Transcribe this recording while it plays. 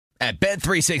At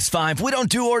Bet365, we don't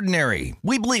do ordinary.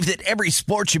 We believe that every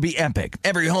sport should be epic.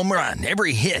 Every home run,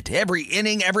 every hit, every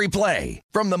inning, every play.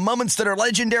 From the moments that are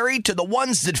legendary to the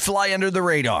ones that fly under the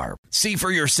radar. See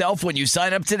for yourself when you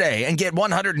sign up today and get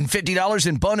 $150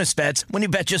 in bonus bets when you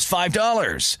bet just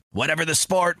 $5. Whatever the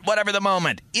sport, whatever the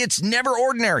moment, it's never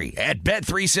ordinary at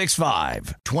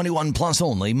Bet365. 21 plus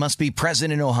only. Must be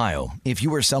present in Ohio. If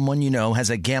you or someone you know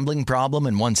has a gambling problem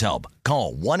and wants help,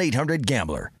 call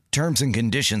 1-800-GAMBLER. Terms and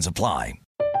conditions apply.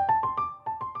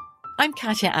 I'm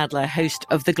Katya Adler, host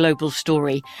of The Global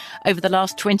Story. Over the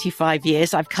last 25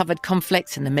 years, I've covered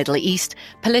conflicts in the Middle East,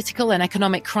 political and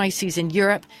economic crises in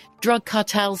Europe, drug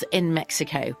cartels in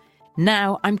Mexico.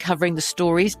 Now I'm covering the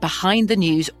stories behind the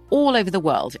news all over the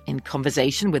world in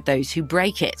conversation with those who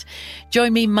break it.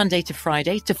 Join me Monday to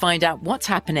Friday to find out what's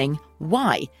happening,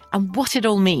 why, and what it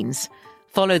all means.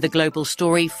 Follow The Global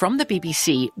Story from the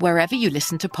BBC wherever you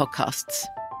listen to podcasts.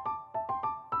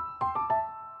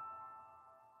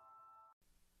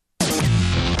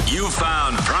 You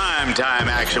found primetime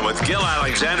action with Gil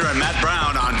Alexander and Matt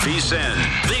Brown on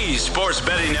VSiN, the sports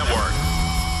betting network.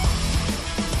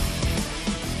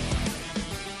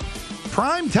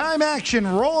 Primetime action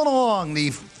rolling along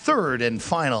the third and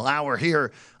final hour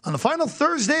here on the final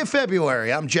Thursday of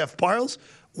February. I'm Jeff Parles.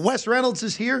 Wes Reynolds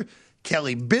is here.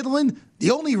 Kelly Bidlin,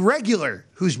 the only regular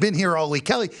who's been here all week.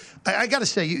 Kelly, I got to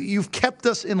say, you've kept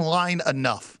us in line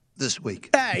enough this week.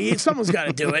 Hey, someone's got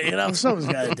to do it. Someone's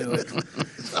got to do it.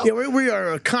 Yeah, we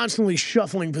are constantly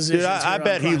shuffling positions. Dude, I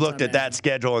bet he looked at that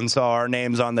schedule and saw our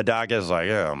names on the docket. It's like,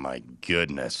 oh my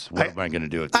goodness, what am I going to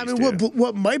do with these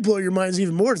what might blow your minds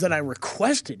even more is that I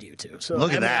requested you to. So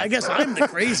look at that. I guess I'm the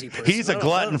crazy person. He's a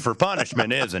glutton for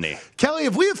punishment, isn't he? Kelly,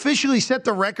 have we officially set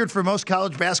the record for most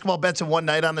college basketball bets in one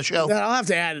night on the show? I'll have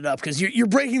to add it up because you're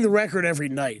breaking the record every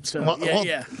night. So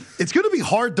yeah. It's going to be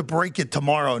hard to break it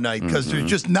tomorrow night because there's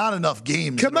just not enough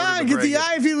games. Come on, get the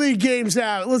Ivy League games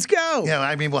out. Let's go. Yeah,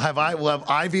 I mean we'll have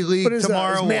Ivy League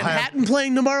tomorrow. Is Manhattan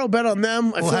playing tomorrow? Bet on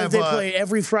them. I feel like they play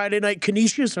every Friday night.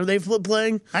 Canisius, are they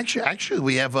playing? Actually,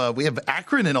 we have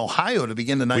Akron in Ohio to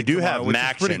begin the night. We do tomorrow,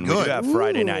 have Maction. We do have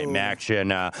Friday night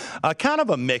Maction. Kind of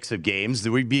a mix of games.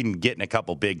 We've been getting a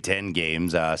couple Big Ten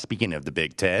games. Speaking of the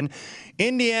Big Ten,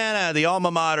 Indiana, the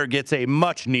alma mater, gets a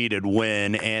much-needed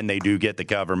win, and they do get the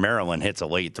cover. Maryland hits a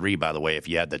late three, by the way, if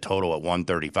you had the total at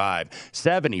 135.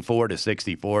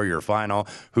 74-64, your final.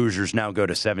 Hoosiers now go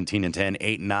to 17-10,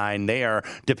 8-9. They are,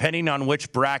 depending on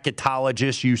which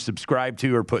bracketologist you subscribe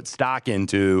to or put stock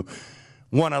into,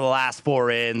 one of the last four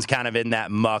ends, kind of in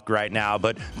that muck right now.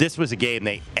 But this was a game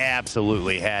they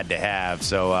absolutely had to have.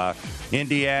 So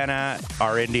Indiana,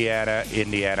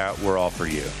 we're all for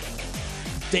you.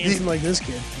 Dancing like this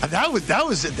kid. That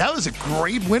was a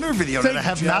great winner video that I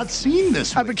have not seen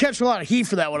this week. I've been catching a lot of heat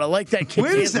for that one. I like that kid.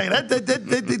 Wait a second.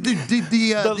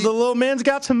 The little man's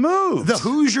got some moves. The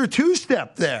Hoosier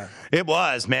two-step there. It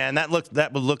was, man. That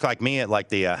would look like me at like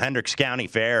the Hendricks County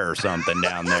Fair or something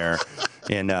down there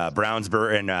in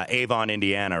Brownsburg, in Avon,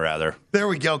 Indiana, rather. There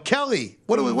we go. Kelly,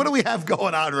 what do we have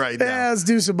going on right now? Yeah, let's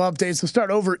do some updates. We'll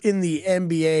start over in the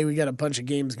NBA. We got a bunch of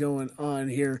games going on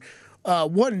here.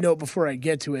 One note before I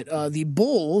get to it. The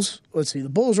Bulls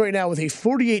right now with a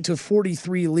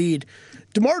 48-43 lead.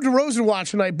 DeMar DeRozan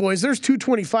watch tonight, boys. There's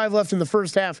 2:25 left in the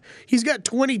first half. He's got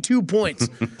 22 points.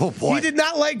 Oh, boy. He did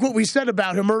not like what we said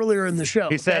about him earlier in the show.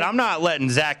 He said, I'm not letting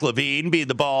Zach LaVine be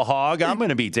the ball hog. I'm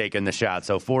going to be taking the shot.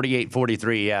 So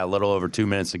 48-43, yeah, a little over 2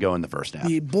 minutes to go in the first half.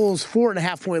 The Bulls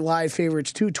 4.5-point live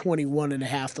favorites,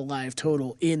 221.5 the live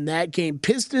total in that game.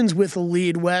 Pistons with the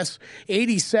lead, Wes,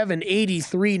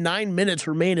 87-83. 9 minutes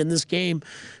remain in this game.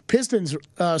 Pistons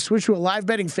switch to a live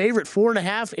betting favorite,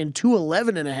 4.5 and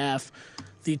 211.5.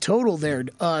 The total there.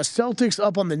 Celtics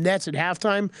up on the Nets at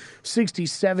halftime,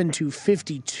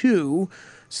 67-52.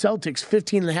 Celtics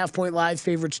 15.5-point live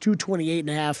favorites,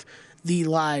 228.5 the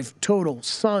live total.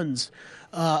 Suns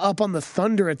up on the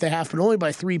Thunder at the half, but only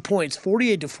by 3 points,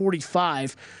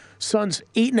 48-45. Suns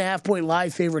 8.5-point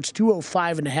live favorites,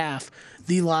 205.5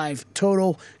 the live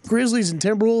total. Grizzlies and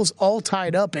Timberwolves all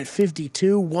tied up at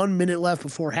 52. 1 minute left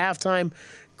before halftime.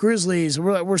 Grizzlies,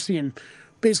 we're seeing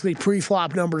basically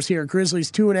pre-flop numbers here.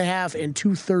 Grizzlies 2.5 and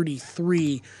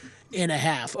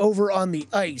 233.5. Over on the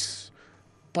ice,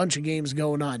 bunch of games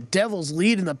going on. Devils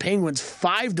leading the Penguins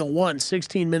 5-1,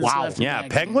 16 minutes left. Yeah,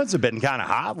 Penguins have been kind of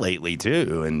hot lately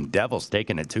too, and Devils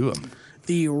taking it to them.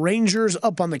 The Rangers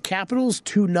up on the Capitals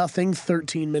 2-0,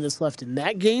 13 minutes left in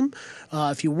that game.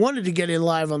 If you wanted to get in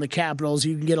live on the Capitals,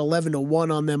 you can get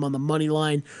 11-1 on them on the money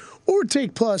line. or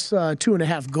take plus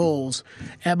 2.5 goals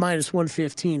at minus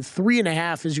 115.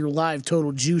 3.5 is your live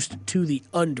total juiced to the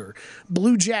under.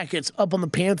 Blue Jackets up on the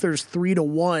Panthers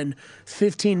 3-1.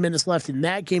 15 minutes left in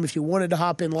that game. If you wanted to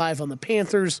hop in live on the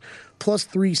Panthers, plus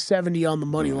 370 on the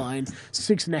money line.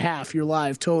 6.5 your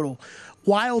live total.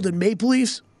 Wild and Maple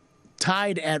Leafs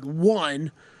tied at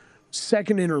 1.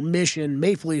 Second intermission,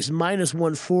 Maple Leafs minus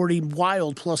 140,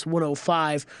 Wild plus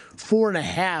 105,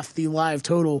 4.5 the live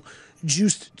total,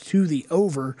 juiced to the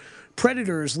over.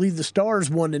 Predators lead the Stars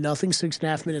 1-0,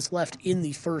 6.5 minutes left in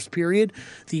the first period.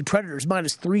 The Predators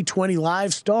minus 320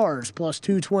 live, Stars plus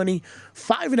 220,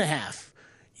 5.5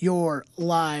 your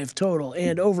live total.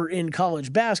 And over in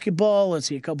college basketball, let's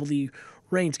see a couple of the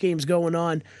ranked games going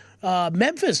on.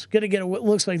 Memphis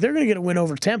looks like they're going to get a win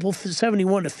over Temple,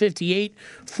 71-58.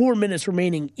 4 minutes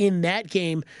remaining in that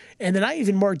game, and then I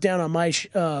even marked down on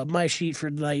my sheet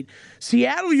for tonight.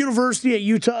 Seattle University at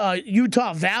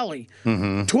Utah Valley,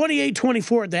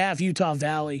 28-24 at the half. Utah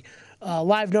Valley,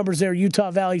 live numbers there.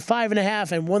 Utah Valley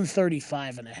 5.5 and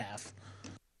 135.5.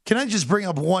 Can I just bring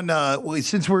up one,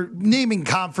 since we're naming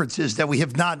conferences that we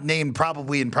have not named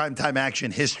probably in primetime action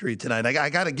history tonight,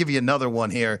 I got to give you another one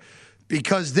here.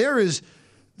 Because there is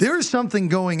something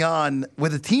going on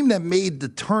with a team that made the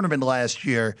tournament last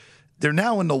year. They're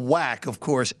now in the WAC, of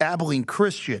course, Abilene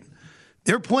Christian.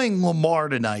 They're playing Lamar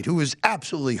tonight, who is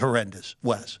absolutely horrendous,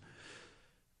 Wes.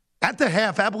 At the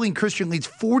half, Abilene Christian leads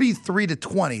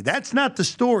 43-20. That's not the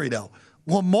story, though.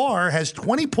 Lamar has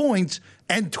 20 points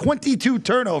and 22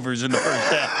 turnovers in the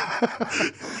first half.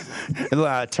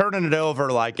 Turning it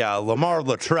over like Lamar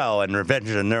Luttrell and Revenge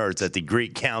of the Nerds at the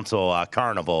Greek Council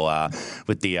Carnival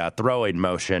with the throwing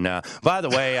motion. By the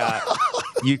way,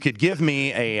 you could give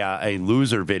me a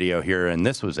loser video here, and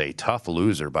this was a tough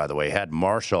loser, by the way. Had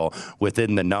Marshall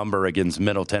within the number against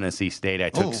Middle Tennessee State.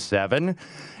 I took 7.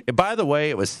 By the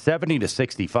way, it was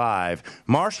 70-65.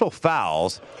 Marshall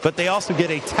fouls, but they also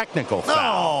get a technical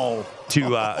foul to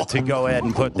go ahead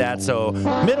and put that. So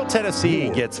Middle Tennessee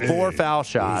gets 4 foul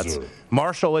shots.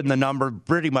 Marshall in the number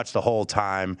pretty much the whole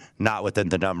time, not within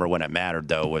the number when it mattered,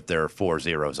 though, with their 4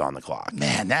 zeros on the clock.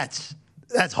 Man, that's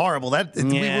horrible.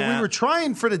 We were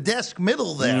trying for the desk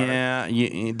middle there.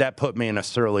 Yeah, that put me in a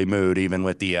surly mood, even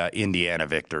with the Indiana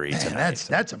victory tonight.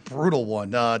 That's a brutal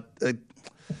one.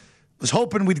 Was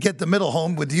hoping we'd get the middle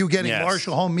home with you getting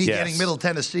Marshall home, me getting Middle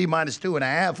Tennessee minus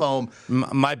 2.5 home.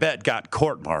 My bet got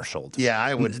court-martialed. Yeah,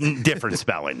 I would. Different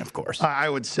spelling, of course. I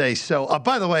would say so.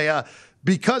 By the way,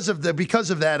 because of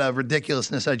that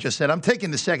ridiculousness I just said, I'm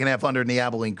taking the second half under in the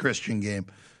Abilene Christian game.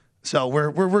 So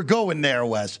we're going there,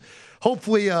 Wes.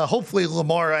 Hopefully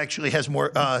Lamar actually has more.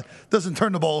 Doesn't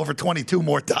turn the ball over 22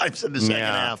 more times in the second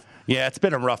half. Yeah, it's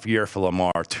been a rough year for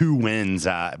Lamar. 2 wins,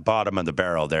 bottom of the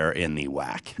barrel there in the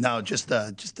WAC. No, just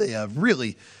a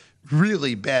really,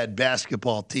 really bad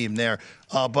basketball team there.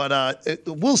 But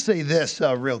we'll say this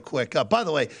real quick. By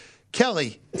the way,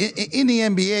 Kelly, in the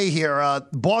NBA here,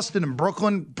 Boston and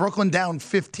Brooklyn down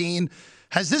 15.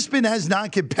 Has this been as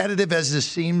non-competitive as this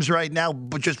seems right now,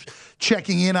 but just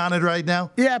checking in on it right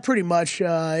now? Yeah, pretty much.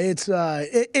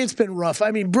 It's been rough.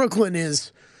 I mean, Brooklyn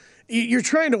is... You're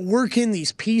trying to work in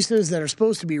these pieces that are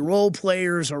supposed to be role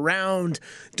players around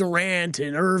Durant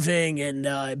and Irving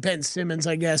and Ben Simmons,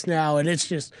 I guess, now. And it's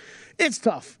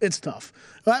tough. It's tough.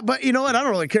 But you know what? I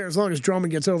don't really care as long as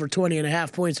Drummond gets over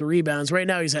 20.5 points of rebounds. Right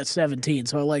now he's at 17,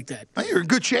 so I like that. Oh, you're in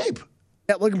good shape.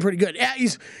 Yeah, looking pretty good. Yeah,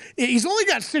 he's only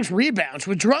got 6 rebounds.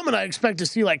 With Drummond, I expect to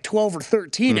see like 12 or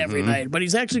 13 every night, but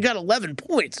he's actually got 11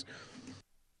 points.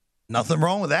 Nothing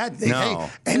wrong with that. No.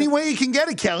 Hey, any way you can get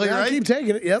it, Kelly, right? Keep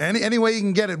taking it, yep. Any way you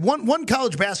can get it. One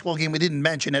college basketball game we didn't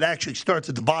mention. It actually starts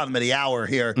at the bottom of the hour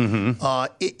here in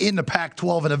the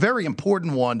Pac-12, and a very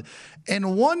important one.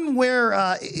 And one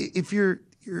where if you're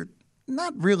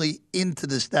not really into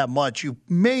this that much, you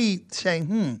may say,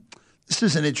 this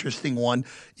is an interesting one.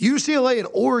 UCLA at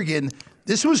Oregon.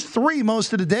 This was 3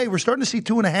 most of the day. We're starting to see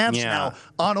 2.5 now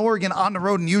on Oregon on the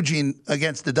road in Eugene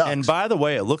against the Ducks. And by the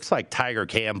way, it looks like Tiger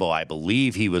Campbell, I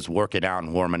believe he was working out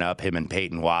and warming up, him and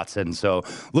Peyton Watson. So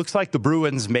looks like the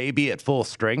Bruins may be at full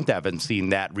strength. I haven't seen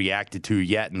that reacted to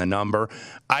yet in the number.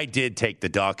 I did take the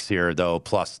Ducks here, though,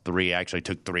 +3. I actually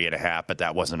took 3.5, but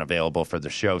that wasn't available for the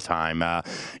showtime.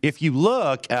 If you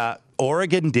look,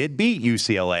 Oregon did beat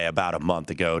UCLA about a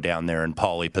month ago down there in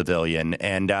Pauley Pavilion,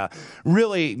 and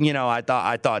really,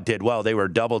 I thought did well. They were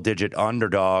a double-digit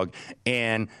underdog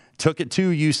and took it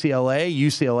to UCLA.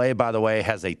 UCLA, by the way,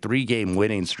 has a 3-game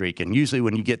winning streak, and usually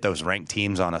when you get those ranked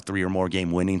teams on a 3 or more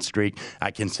game winning streak, I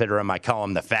call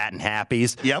them the fat and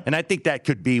happies. Yep. And I think that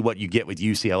could be what you get with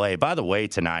UCLA. By the way,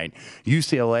 tonight,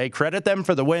 UCLA, credit them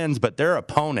for the wins, but their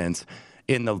opponents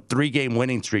in the 3-game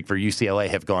winning streak for UCLA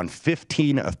have gone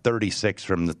 15 of 36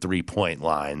 from the 3-point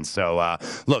line. So,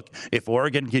 look, if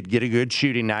Oregon could get a good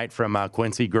shooting night from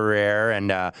Quincy Guerrero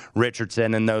and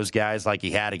Richardson and those guys like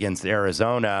he had against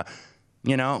Arizona,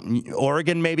 you know,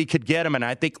 Oregon maybe could get him, and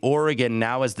I think Oregon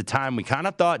now is the time. We kind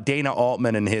of thought Dana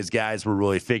Altman and his guys were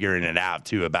really figuring it out,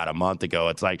 too, about a month ago.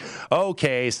 It's like,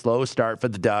 okay, slow start for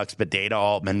the Ducks, but Dana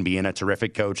Altman, being a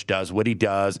terrific coach, does what he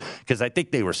does, because I think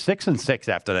they were 6-6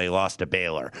 after they lost to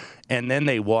Baylor, and then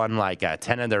they won like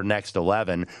 10 of their next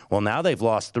 11. Well, now they've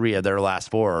lost 3 of their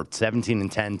last 4,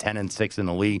 17-10, 10-6 in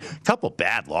the league. A couple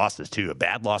bad losses, too. A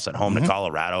bad loss at home to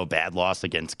Colorado, a bad loss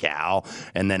against Cal,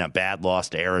 and then a bad loss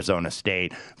to Arizona State.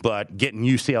 But getting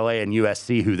UCLA and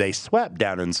USC, who they swept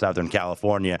down in Southern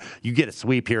California, you get a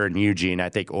sweep here in Eugene. I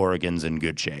think Oregon's in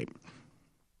good shape.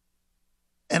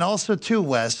 And also, too,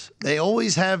 Wes, they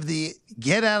always have the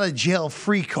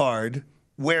get-out-of-jail-free card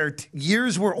where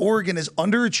years where Oregon is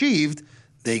underachieved,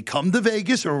 they come to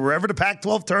Vegas or wherever the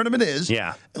Pac-12 tournament is,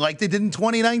 like they did in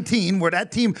 2019, where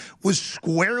that team was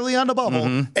squarely on the bubble,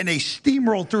 and they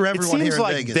steamrolled through everyone here in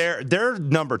Vegas. They're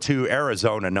number 2,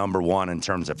 Arizona number 1 in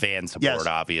terms of fan support,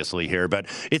 obviously, here. But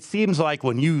it seems like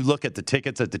when you look at the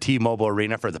tickets at the T-Mobile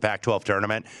Arena for the Pac-12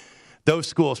 tournament, those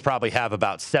schools probably have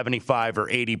about 75 or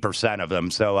 80% of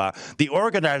them. So the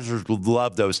organizers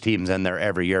love those teams in there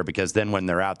every year because then when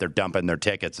they're out, they're dumping their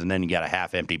tickets, and then you got a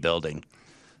half-empty building.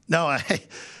 No,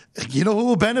 you know who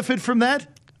will benefit from that?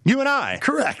 You and I.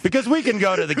 Correct. Because we can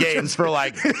go to the games for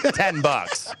like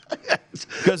 $10.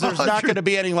 Because there's not going to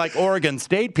be any like Oregon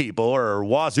State people or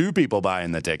Wazoo people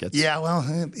buying the tickets. Yeah, well,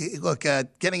 look,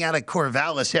 getting out of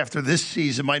Corvallis after this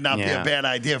season might not be a bad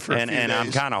idea for a few days. And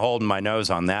I'm kind of holding my nose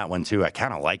on that one, too. I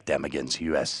kind of like them against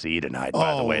USC tonight,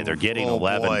 by the way. They're getting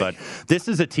 11. Boy. But this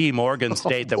is a team, Oregon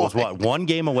State, that was, 1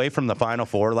 game away from the Final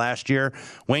Four last year?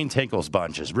 Wayne Tinkle's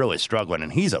bunch is really struggling,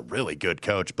 and he's a really good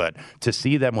coach. But to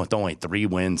see them with only 3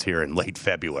 wins here in late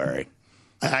February.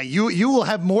 You will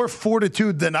have more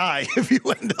fortitude than I if you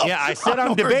end up. Yeah, I said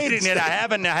I'm debating it. I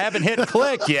haven't hit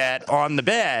click yet on the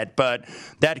bet, but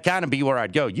that'd kind of be where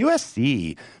I'd go.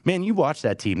 USC, man, you watch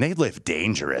that team. They live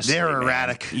dangerously. They're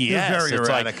erratic. Yes, They're very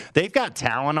erratic. Like they've got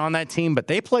talent on that team, but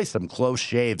they play some close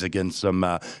shaves against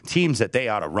some teams that they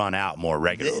ought to run out more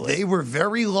regularly. They were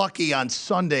very lucky on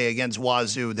Sunday against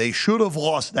Wazoo. They should have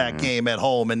lost that game at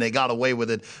home, and they got away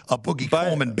with it. Boogie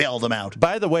Coleman bailed them out.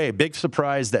 By the way, big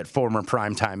surprise that former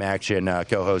primetime action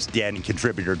co-host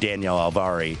contributor Danielle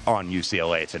Alvari on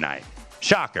UCLA tonight.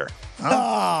 Shocker.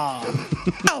 Oh,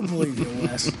 I'll believe you,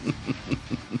 Wes.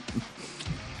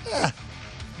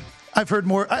 I've heard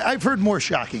more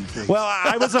shocking things. Well,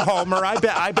 I was a homer.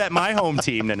 I bet my home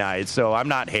team tonight, so I'm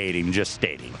not hating, just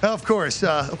stating. Of course,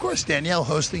 Danielle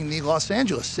hosting the Los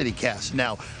Angeles City Cast.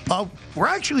 Now, we're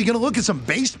actually going to look at some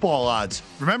baseball odds.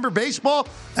 Remember baseball?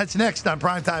 That's next on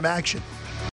Primetime Action.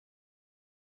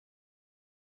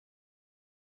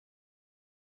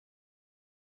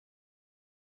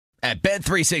 At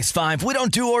Bet365, we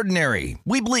don't do ordinary.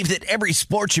 We believe that every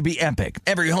sport should be epic.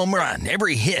 Every home run,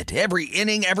 every hit, every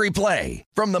inning, every play.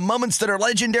 From the moments that are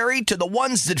legendary to the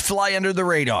ones that fly under the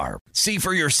radar. See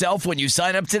for yourself when you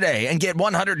sign up today and get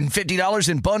 $150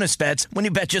 in bonus bets when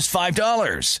you bet just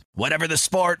 $5. Whatever the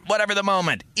sport, whatever the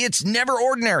moment, it's never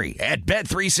ordinary at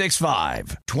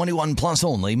Bet365. 21 plus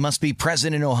only. Must be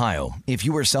present in Ohio. If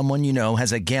you or someone you know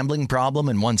has a gambling problem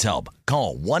and wants help,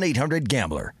 call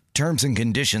 1-800-GAMBLER. Terms and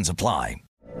conditions apply.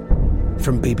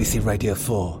 From BBC Radio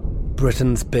 4,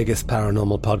 Britain's biggest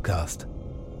paranormal podcast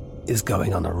is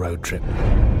going on a road trip.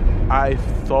 I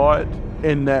thought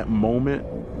in that moment,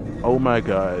 oh my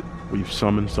God, we've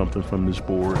summoned something from this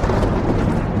board.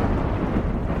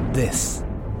 This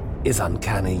is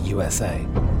Uncanny USA.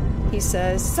 He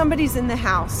says, somebody's in the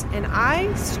house, and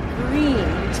I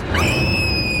screamed.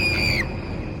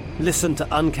 Listen to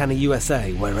Uncanny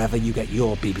USA wherever you get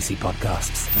your BBC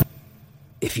podcasts,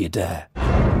 if you dare.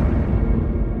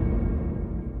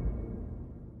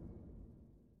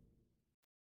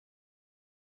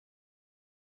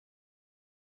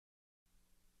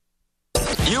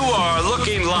 You are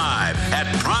looking live at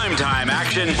Primetime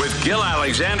Action with Gil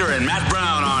Alexander and Matt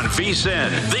Brown on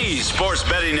VSiN, the Sports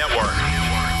Betting Network.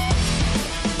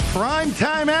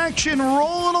 Primetime Action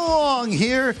rolling along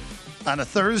here on a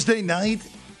Thursday night.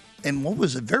 And what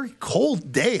was a very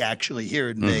cold day, actually, here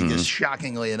in Vegas,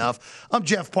 shockingly enough. I'm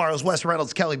Jeff Parles, Wes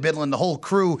Reynolds, Kelly Bidlin. The whole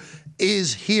crew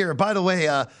is here. By the way,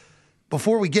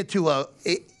 before we get to,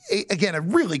 again, a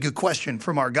really good question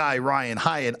from our guy, Ryan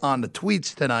Hyatt, on the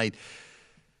tweets tonight.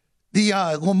 The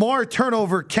Lamar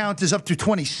turnover count is up to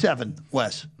 27,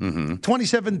 Wes.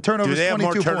 27 turnovers,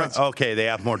 22 points. Okay, they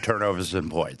have more turnovers than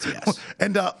points, yes.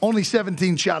 And only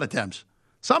 17 shot attempts.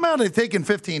 Somehow they've taken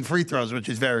 15 free throws, which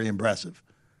is very impressive.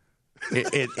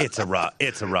 It's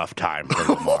a rough time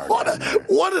for Lamar.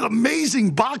 What an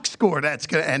amazing box score that's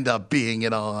going to end up being,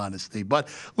 in all honesty. But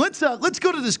let's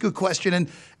go to this good question,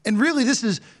 and really this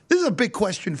is a big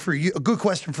question for you, a good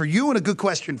question for you, and a good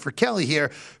question for Kelly here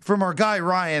from our guy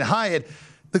Ryan Hyatt.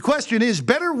 The question is: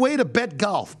 better way to bet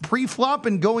golf, pre-flop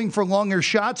and going for longer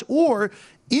shots, or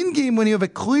in game when you have a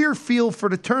clear feel for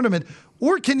the tournament,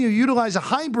 or can you utilize a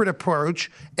hybrid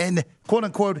approach and quote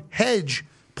unquote hedge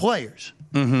players?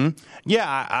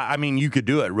 Yeah, I mean, you could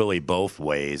do it really both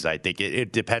ways. I think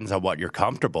it depends on what you're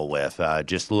comfortable with.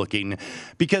 Just looking,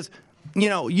 because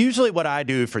usually what I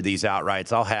do for these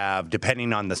outrights, I'll have,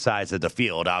 depending on the size of the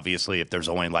field, obviously if there's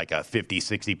only like a 50,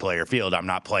 60 player field, I'm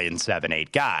not playing 7,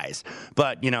 8 guys.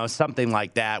 But, something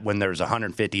like that, when there's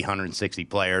 150, 160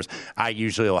 players, I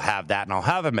usually will have that, and I'll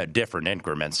have them at different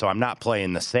increments. So I'm not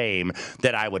playing the same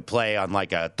that I would play on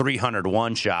like a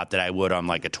 300-to-1 shot that I would on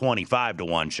like a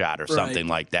 25-to-1 shot or something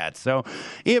like that. So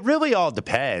it really all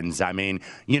depends. I mean,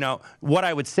 what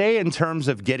I would say in terms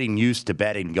of getting used to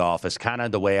betting golf is kind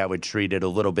of the way I would treat it a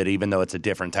little bit, even though it's a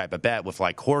different type of bet with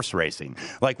like horse racing.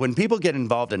 Like when people get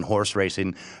involved in horse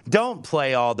racing, don't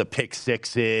play all the pick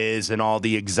sixes and all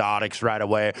the exotics right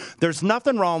away. There's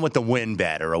nothing wrong with a win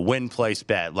bet or a win place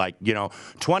bet. Like,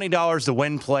 $20 the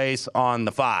win place on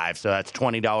the 5. So that's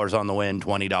 $20 on the win,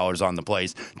 $20 on the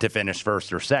place to finish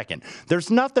first or second.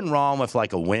 There's nothing wrong with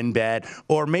like a win bet,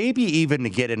 or maybe even to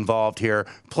get involved here,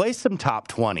 play some top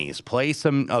 20s, play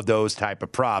some of those type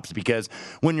of props, because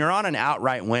when you're on an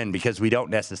outright win, because we don't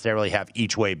necessarily have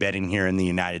each way betting here in the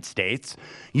United States,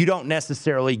 you don't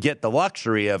necessarily get the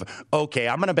luxury of, okay,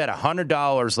 I'm going to bet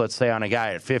 $100, let's say, on a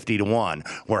guy at 50-to-1,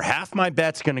 where half my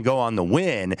bet's going to go on the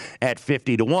win at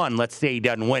 50-to-1. Let's say he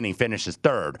doesn't win, he finishes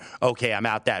third. Okay, I'm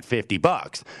out that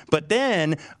 $50. But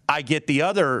then I get the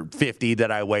other 50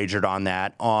 that I wagered on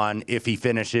that on if he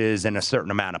finishes in a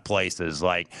certain amount of places,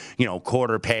 like,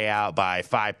 quarter payout by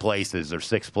 5 places or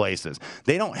 6 places.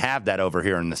 They don't have that over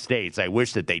here in the States. I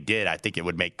wish that they did. I think it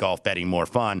would make golf betting more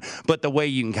fun. But the way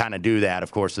you can kind of do that,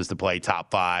 of course, is to play top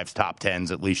 5s, top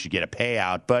 10s. At least you get a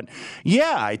payout. But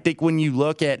yeah, I think when you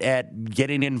look at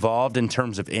getting involved in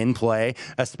terms of in play,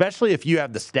 especially if you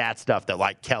have the stat stuff that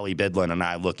like Kelly Bidlin and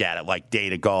I look at it, like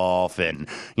Data Golf and,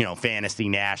 Fantasy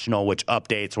National, which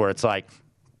updates where it's like,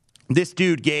 this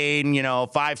dude gained,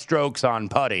 5 strokes on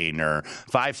putting or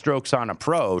 5 strokes on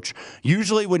approach.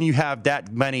 Usually when you have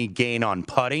that many gain on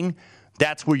putting,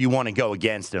 that's where you want to go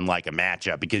against in like a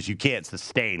matchup, because you can't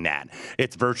sustain that.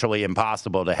 It's virtually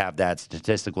impossible to have that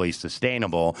statistically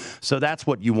sustainable. So that's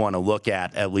what you want to look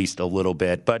at least a little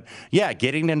bit. But yeah,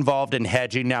 getting involved in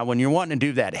hedging. Now, when you're wanting to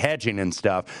do that hedging and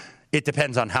stuff, it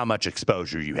depends on how much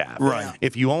exposure you have. Right.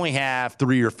 If you only have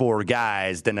 3 or 4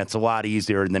 guys, then it's a lot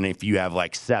easier than if you have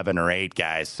like 7 or 8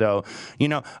 guys. So,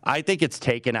 I think it's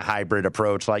taken a hybrid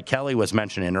approach like Kelly was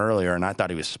mentioning earlier, and I thought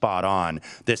he was spot on.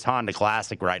 This Honda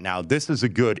Classic right now, this is a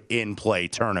good in-play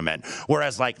tournament.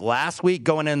 Whereas like last week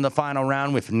going in the final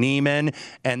round with Neiman,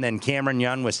 and then Cameron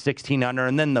Young was 16 under,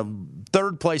 and then the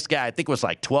third place guy, I think was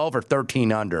like 12 or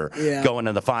 13 under going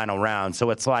to the final round. So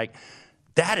it's like,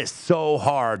 that is so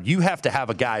hard. You have to have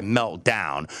a guy melt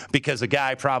down because a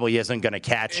guy probably isn't going to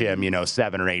catch him,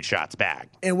 7 or 8 shots back.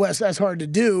 And Wes, that's hard to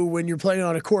do when you're playing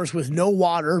on a course with no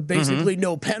water, basically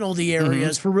no penalty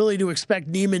areas, for really to expect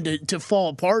Neiman to fall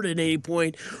apart at any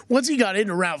point. Once he got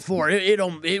into Route 4,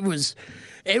 it was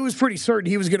pretty certain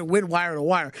he was going to win wire to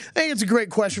wire. I think it's a great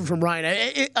question from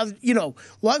Ryan.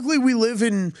 Luckily we live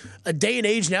in a day and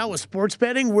age now with sports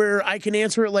betting where I can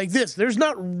answer it like this. There's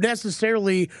not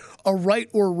necessarily a right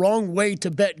or wrong way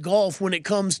to bet golf when it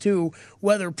comes to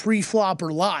whether pre-flop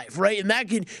or live, right?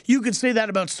 And you could say that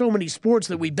about so many sports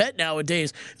that we bet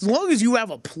nowadays. As long as you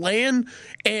have a plan,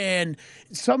 and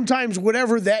sometimes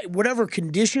whatever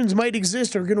conditions might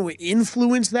exist are going to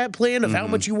influence that plan of how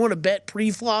much you want to bet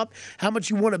pre-flop, how much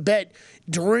you want to bet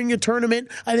during a tournament.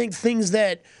 I think things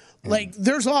that, like,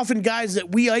 there's often guys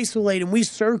that we isolate and we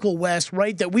circle, Wes,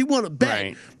 right, that we want to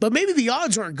bet, but maybe the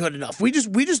odds aren't good enough. We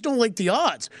just don't like the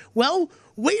odds. Well,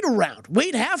 wait a round,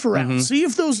 wait half a round, see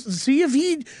if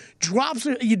he drops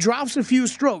a few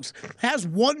strokes, has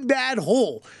one bad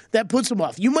hole that puts him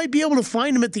off. You might be able to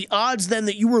find him at the odds then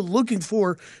that you were looking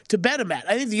for to bet him at.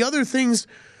 I think the other things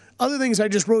I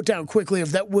just wrote down quickly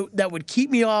that would keep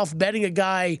me off betting a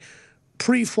guy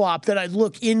pre-flop that I'd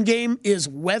look in-game is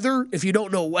weather. If you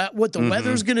don't know what the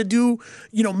weather's going to do,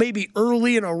 maybe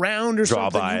early in a round or Draw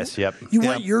something. bias, You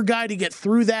want your guy to get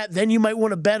through that. Then you might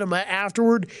want to bet him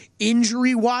afterward.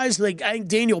 Injury-wise, like I think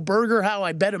Daniel Berger, how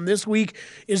I bet him this week,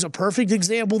 is a perfect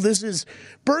example.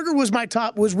 Berger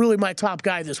was really my top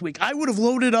guy this week. I would have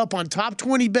loaded up on top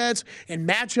 20 bets and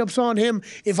matchups on him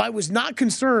if I was not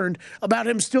concerned about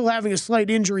him still having a slight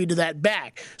injury to that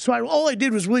back. So all I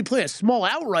did was really play a small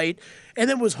outright and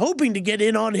then was hoping to get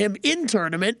in on him in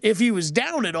tournament if he was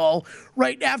down at all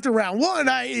right after round one.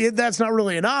 That's not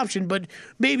really an option, but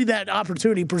maybe that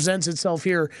opportunity presents itself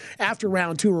here after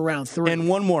round 2 or round 3. And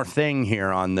one more thing here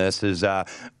on this is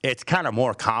it's kind of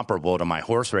more comparable to my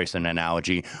horse racing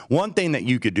analogy. One thing that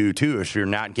you could do, too, if you're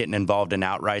not getting involved in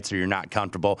outrights or you're not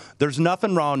comfortable, there's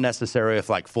nothing wrong necessarily with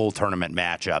like full tournament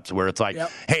matchups where it's like,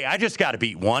 hey, I just got to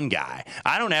beat one guy.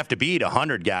 I don't have to beat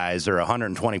 100 guys or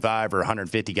 125 or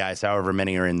 150 guys, however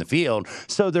many are in the field.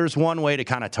 So there's one way to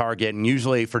kind of target. And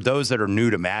usually for those that are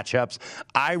new to matchups,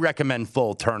 I recommend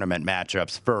full tournament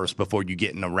matchups first before you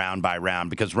get into round by round,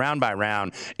 because round by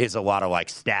round is a lot of like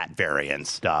stat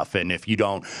variance stuff. And if you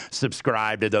don't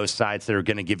subscribe to those sites that are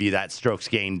going to give you that strokes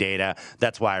gain data,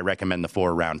 that's why I recommend the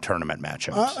 4-round tournament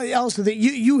matchups. I also think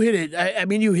you hit it. I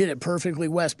mean, you hit it perfectly,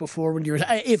 Wes, before when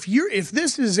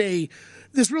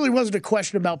this really wasn't a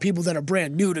question about people that are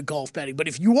brand new to golf betting, but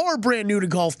if you are brand new to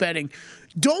golf betting,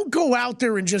 don't go out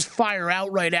there and just fire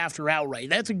outright after outright.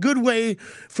 That's a good way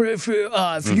for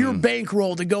your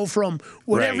bankroll to go from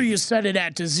whatever you set it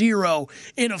at to 0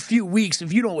 in a few weeks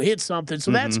if you don't hit something.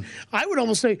 So I would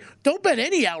almost say, don't bet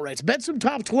any outrights. Bet some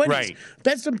top 20s. Right.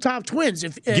 Bet some top twins.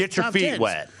 Get your feet 10s.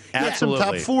 wet. Absolutely.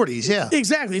 Some top 40s, yeah.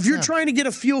 Exactly. If you're trying to get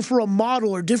a feel for a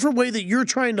model or different way that you're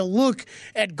trying to look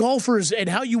at golfers and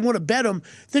how you want to bet them,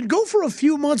 then go for a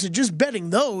few months of just betting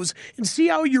those and see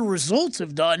how your results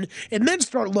have done, and then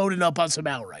start loading up on some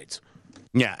outrights.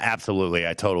 Yeah, absolutely.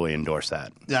 I totally endorse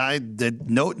that.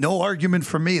 No argument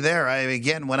from me there.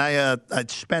 When I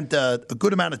spent a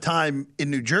good amount of time in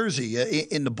New Jersey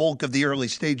in the bulk of the early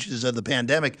stages of the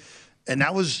pandemic, and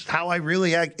that was how I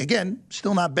really, again,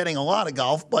 still not betting a lot of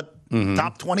golf, but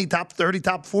top 20, top 30,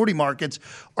 top 40 markets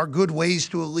are good ways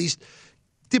to at least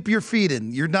dip your feet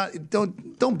in.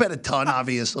 Don't bet a ton,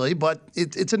 obviously, but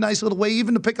it's a nice little way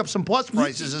even to pick up some plus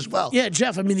prices as well. Yeah,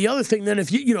 Jeff. I mean, the other thing then,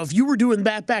 if you were doing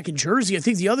that back in Jersey, I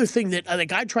think the other thing that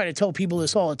I try to tell people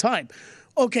this all the time.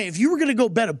 Okay, if you were going to go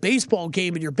bet a baseball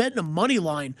game and you're betting a money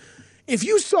line, if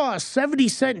you saw a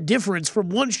 70-cent difference from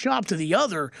one shop to the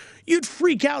other, you'd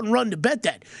freak out and run to bet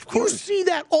that. You see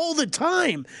that all the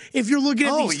time. If you're looking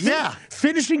at these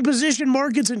finishing position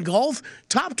markets in golf,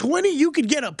 top 20, you could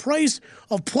get a price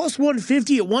of plus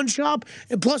 150 at one shop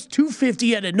and plus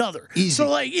 250 at another. Easy.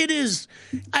 So, it is,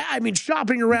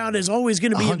 shopping around is always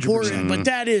going to be 100%. Important, but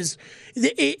that is,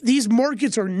 these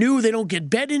markets are new. They don't get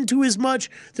bet into as much.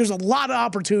 There's a lot of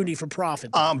opportunity for profit.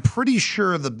 I'm pretty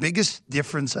sure the biggest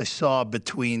difference I saw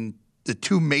between the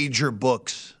two major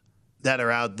books that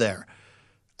are out there,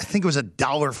 I think it was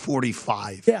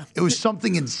 $1.45. Yeah. It was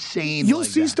something insane. You'll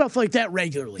see stuff like that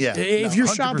regularly. Yeah, if you're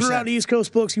 100%. shopping around East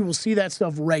Coast books, you will see that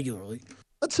stuff regularly.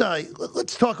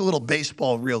 Let's talk a little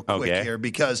baseball real quick here,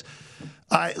 because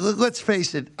let's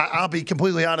face it, I'll be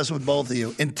completely honest with both of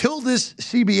you. Until this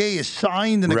CBA is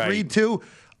signed and agreed to,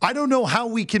 I don't know how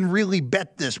we can really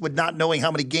bet this with not knowing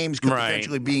how many games could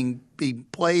potentially be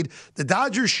played. The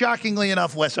Dodgers, shockingly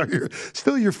enough, Wes, are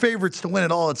still your favorites to win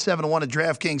it all at 7-1 at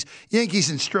DraftKings.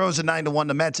 Yankees and Stros at 9-1.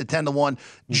 The Mets at 10-1.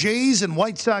 Jays and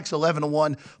White Sox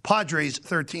 11-1. Padres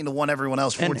 13-1. Everyone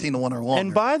else 14-1 or longer.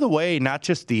 And by the way, not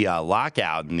just the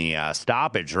lockout and the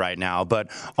stoppage right now, but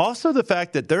also the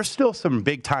fact that there's still some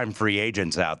big-time free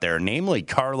agents out there, namely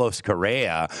Carlos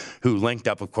Correa, who linked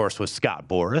up, of course, with Scott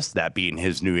Boras, that being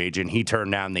his new agent. He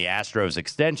turned down the Astros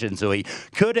extension, so he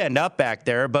could end up back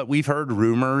there, but we've heard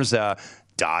rumors,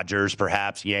 Dodgers,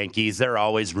 perhaps Yankees. They're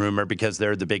always rumored because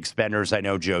they're the big spenders. I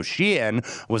know Joe Sheehan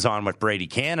was on with Brady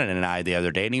Cannon and I the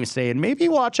other day, and he was saying maybe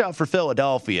watch out for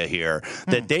Philadelphia here,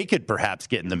 that they could perhaps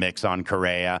get in the mix on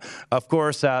Correa. Of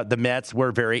course, the Mets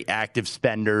were very active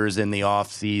spenders in the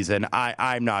offseason.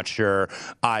 I'm not sure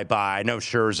I buy. I know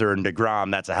Scherzer and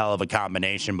DeGrom, that's a hell of a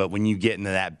combination, but when you get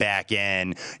into that back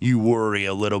end, you worry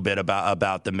a little bit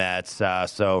about the Mets.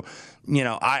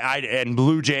 And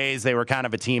Blue Jays, they were kind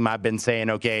of a team I've been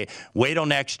saying, okay, wait till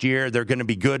next year. They're going to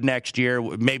be good next year.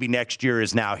 Maybe next year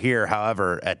is now here.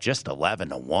 However, at just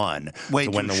 11-1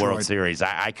 to win the World Series,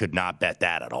 I could not bet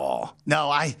that at all.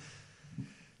 No,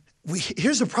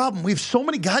 here's the problem. We have so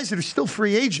many guys that are still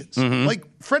free agents. Like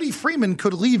Freddie Freeman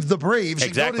could leave the Braves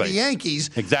and go to the Yankees.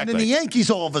 Exactly. And then the Yankees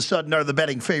all of a sudden are the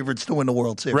betting favorites to win the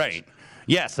World Series. Right.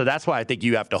 Yeah, so that's why I think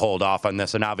you have to hold off on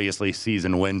this. And obviously,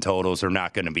 season win totals are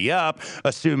not going to be up,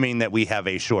 assuming that we have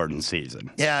a shortened season.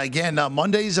 Yeah, again,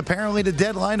 Monday is apparently the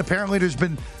deadline. Apparently, there's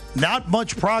been not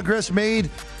much progress made.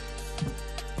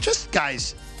 Just,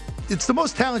 guys, it's the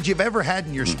most talent you've ever had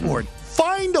in your sport.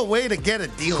 Find a way to get a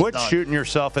deal Quit done. shooting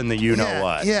yourself in the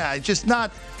you-know-what. Yeah, it's just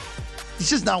not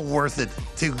worth it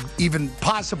to even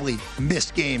possibly miss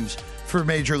games for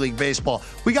Major League Baseball.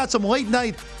 We got some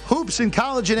late-night hoops in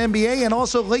college and NBA and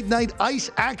also late-night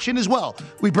ice action as well.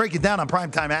 We break it down on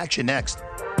Primetime Action next.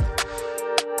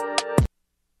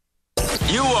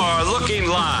 You are looking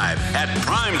live at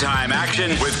Primetime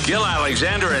Action with Gil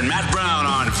Alexander and Matt Brown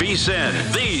on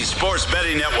VSiN, the Sports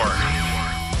Betting Network.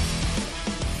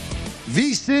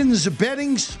 VSiN's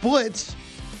betting splits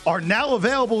are now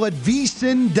available at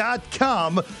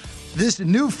vsin.com. This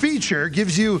new feature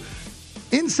gives you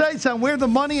insights on where the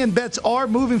money and bets are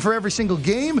moving for every single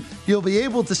game. You'll be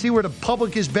able to see where the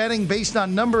public is betting based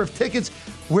on number of tickets,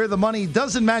 where the money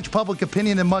doesn't match public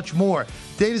opinion, and much more.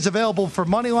 Data is available for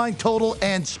moneyline, total,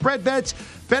 and spread bets.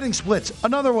 Betting splits,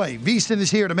 another way. VSiN is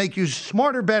here to make you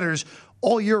smarter bettors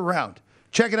all year round.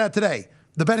 Check it out today.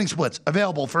 The betting splits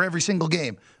available for every single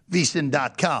game.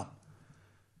 VSiN.com.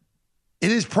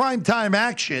 It is primetime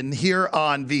action here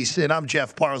on VSiN. I'm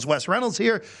Jeff Parles. Wes Reynolds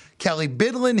here. Kelly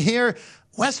Bidlin here.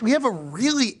 Wes, we have a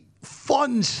really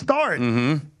fun start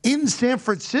in San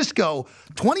Francisco.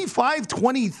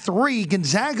 25-23,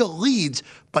 Gonzaga leads,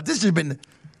 but this has been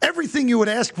everything you would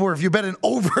ask for if you bet an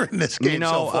over in this game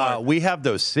so far. We have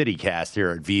those CityCasts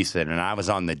here at VSiN, and I was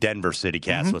on the Denver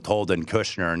CityCast with Holden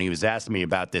Kushner, and he was asking me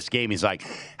about this game. He's like,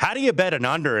 how do you bet an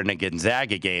under in a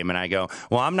Gonzaga game? And I go,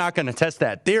 well, I'm not going to test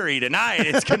that theory tonight.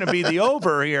 It's going to be the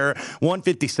over here.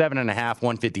 157.5,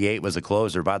 158 was a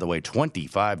closer. By the way,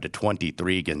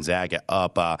 25-23, Gonzaga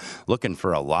up. Looking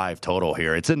for a live total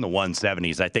here. It's in the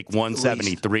 170s. I think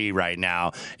 173 right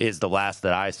now is the last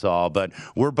that I saw, but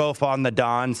we're both on the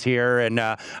Dons here, and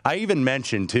I even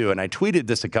mentioned too, and I tweeted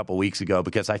this a couple weeks ago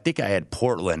because I think I had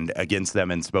Portland against them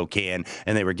in Spokane,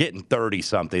 and they were getting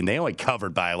 30-something. They only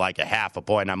covered by like a half a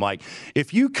point. I'm like,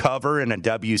 if you cover in a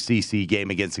WCC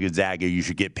game against Gonzaga, you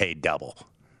should get paid double.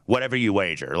 Whatever you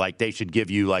wager, like they should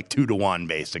give you like 2-1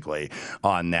 basically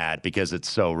on that because it's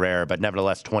so rare. But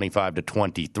nevertheless,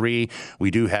 25-23.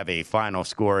 We do have a final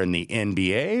score in the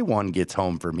NBA. One gets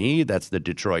home for me. That's the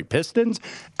Detroit Pistons.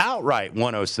 Outright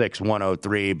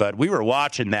 106-103. But we were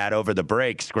watching that over the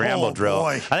break scramble drill.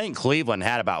 Boy. I think Cleveland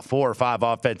had about 4 or 5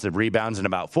 offensive rebounds and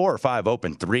about 4 or 5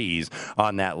 open threes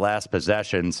on that last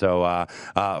possession. So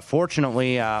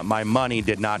fortunately, my money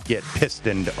did not get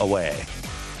pistoned away.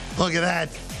 Look at that.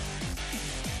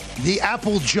 The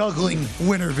apple juggling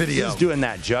winner video. He's doing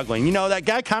that juggling. You know, that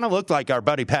guy kind of looked like our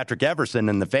buddy Patrick Everson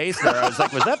in the face there. I was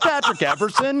like, was that Patrick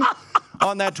Everson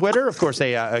on that Twitter? Of course,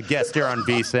 a guest here on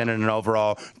VSiN and an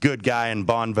overall good guy and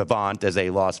bon vivant as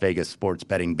a Las Vegas sports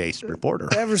betting-based reporter.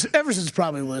 Everson's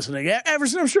probably listening.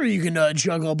 Everson, I'm sure you can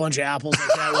juggle a bunch of apples like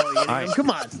that while you're eating them. Come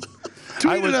on.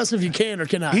 Tweet at us if you can or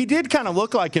cannot. He did kind of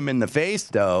look like him in the face,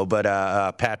 though, but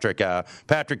Patrick,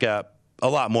 a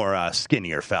lot more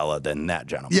skinnier fella than that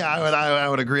gentleman. Yeah, I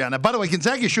would agree on that. By the way,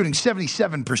 Gonzaga is shooting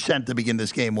 77% to begin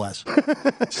this game, Wes.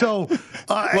 So,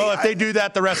 well, if they do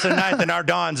that the rest of the night, then our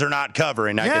Dons are not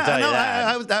covering. I can tell you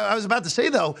that. I was about to say,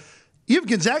 though, you have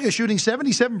Gonzaga shooting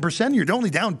 77%. You're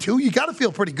only down 2. You got to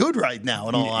feel pretty good right now,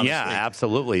 in all honesty. Yeah,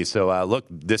 absolutely. So, look,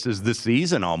 this is the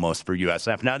season almost for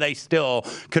USF. Now, they still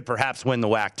could perhaps win the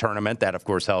WAC tournament. That, of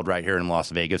course, held right here in Las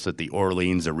Vegas at the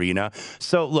Orleans Arena.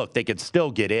 So, look, they could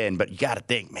still get in. But you got to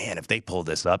think, man, if they pull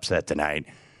this upset tonight,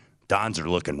 Dons are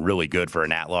looking really good for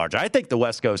an at-large. I think the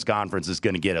West Coast Conference is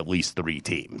going to get at least 3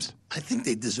 teams. I think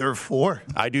they deserve 4.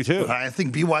 I do, too. I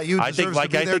think BYU deserves to be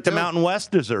there, I think the Mountain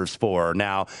West deserves 4.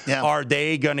 Now, are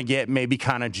they going to get maybe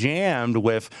kind of jammed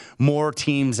with more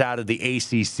teams out of the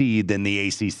ACC than the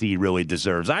ACC really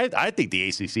deserves? I think the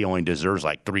ACC only deserves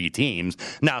like 3 teams.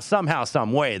 Now, somehow,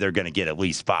 some way, they're going to get at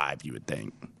least 5, you would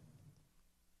think.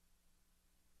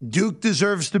 Duke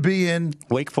deserves to be in.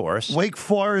 Wake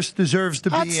Forest deserves to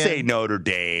be in. I'd say Notre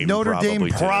Dame. Notre Dame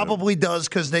probably does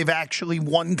because they've actually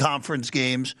won conference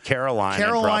games.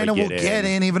 Carolina will get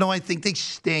in, even though I think they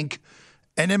stink.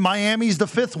 And then Miami's the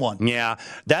 5th one. Yeah,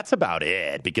 that's about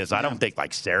it because I don't think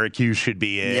like Syracuse should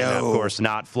be in. No. Of course,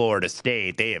 not Florida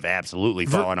State. They have absolutely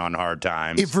fallen on hard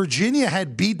times. If Virginia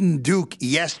had beaten Duke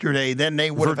yesterday, then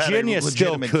they would have had a legitimate case.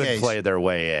 Virginia still could play their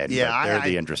way in. Yeah, but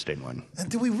they're the interesting one.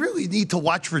 And do we really need to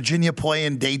watch Virginia play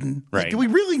in Dayton? Right. Like, do we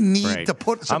really need to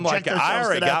put I'm like, I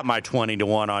already got my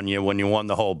 20-1 on you when you won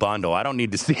the whole bundle. I don't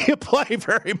need to see you play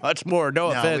very much more.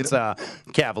 No offense,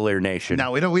 Cavalier Nation.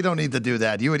 No, we don't need to do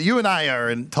that. You and I are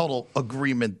in total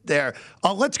agreement there.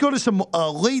 Let's go to some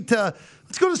late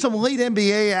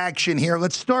NBA action here.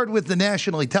 Let's start with the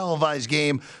nationally televised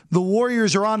game. The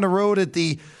Warriors are on the road at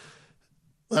the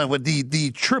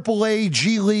AAA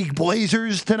G League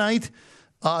Blazers tonight.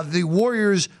 The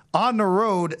Warriors on the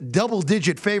road,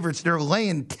 double-digit favorites. They're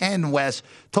laying 10, Wes,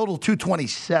 total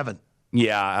 227.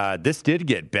 Yeah, this did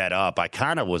get bet up. I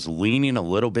kind of was leaning a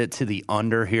little bit to the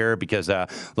under here because,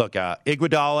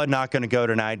 Iguodala not going to go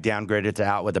tonight, downgraded to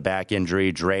out with a back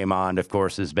injury. Draymond, of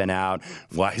course, has been out.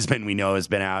 Wiseman, we know, has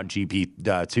been out.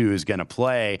 GP2 is going to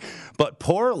play. But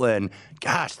Portland,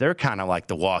 gosh, they're kind of like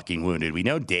the walking wounded. We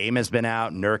know Dame has been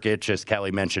out. Nurkic, as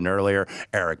Kelly mentioned earlier.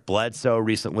 Eric Bledsoe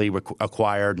recently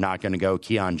acquired, not going to go.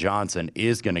 Keon Johnson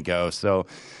is going to go. So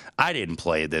I didn't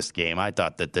play this game. I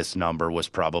thought that this number was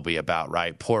probably about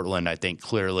right. Portland, I think,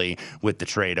 clearly with the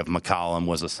trade of McCollum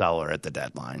was a seller at the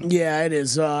deadline. Yeah, it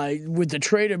is. With the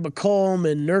trade of McCollum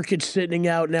and Nurkic sitting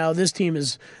out now, this team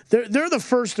is they're the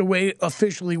first to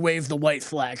officially wave the white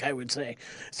flag, I would say.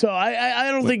 So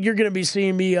I don't think you're going to be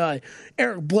seeing me.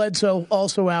 Eric Bledsoe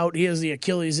also out. He has the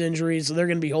Achilles injury, so they're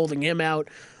going to be holding him out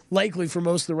likely for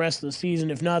most of the rest of the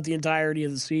season, if not the entirety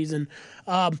of the season.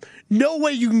 No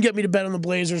way you can get me to bet on the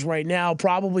Blazers right now,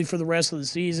 probably for the rest of the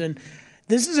season.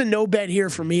 This is a no bet here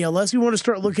for me, unless you want to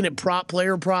start looking at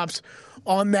player props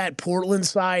on that Portland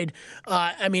side.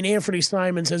 Anthony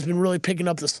Simons has been really picking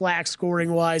up the slack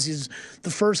scoring-wise. He's the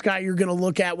first guy you're going to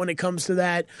look at when it comes to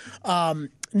that.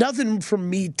 Nothing from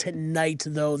me tonight,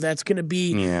 though. That's going to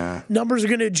be numbers are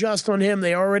going to adjust on him.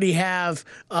 They already have.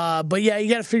 But, yeah, you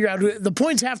got to figure out the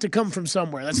points have to come from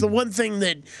somewhere. That's the one thing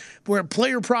that where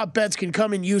player prop bets can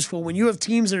come in useful. When you have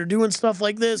teams that are doing stuff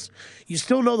like this, you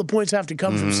still know the points have to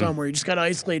come from somewhere. You just got to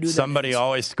isolate who somebody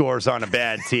always scores on a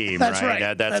bad team. That's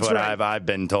right. That's what right. I've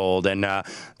been told. And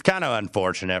kind of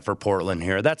unfortunate for Portland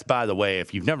here. That's, by the way,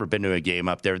 if you've never been to a game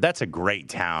up there, that's a great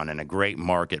town and a great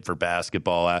market for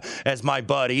basketball. As my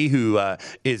buddy, who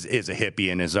is a hippie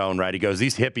in his own right, he goes,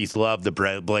 these hippies love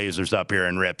the Blazers up here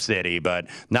in Rip City, but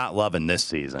not loving this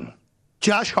season.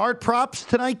 Josh Hart props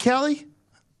tonight, Kelly?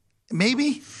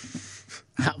 Maybe?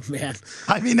 Oh, man.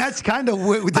 That's kind of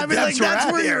where that's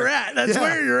where you're at. That's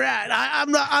where you're at.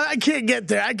 I can't get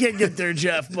there. I can't get there,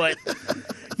 Jeff, but...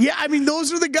 Yeah,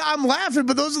 those are the guys. I'm laughing,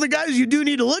 but those are the guys you do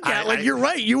need to look at. You're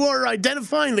right. You are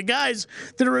identifying the guys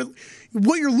that are.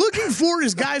 What you're looking for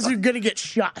is guys that are going to get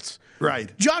shots.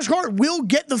 Right. Josh Hart will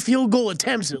get the field goal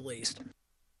attempts at least.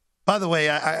 By the way,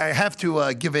 I have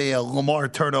to give a Lamar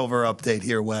turnover update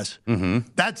here, Wes. Mm-hmm.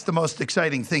 That's the most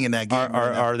exciting thing in that game.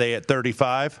 Are they at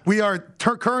 35? We are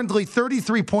currently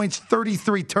 33 points,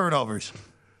 33 turnovers.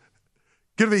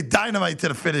 Going to be dynamite to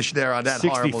the finish there on that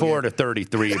 64 to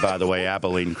 33, by the way.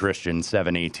 Abilene Christian,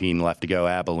 7:18 left to go.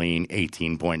 Abilene,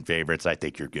 18-point favorites. I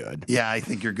think you're good. Yeah, I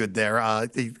think you're good there.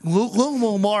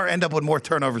 Lamar end up with more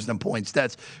turnovers than points.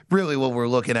 That's really what we're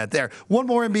looking at there. One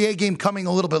more NBA game coming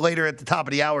a little bit later at the top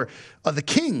of the hour. The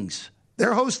Kings,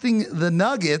 they're hosting the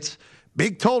Nuggets.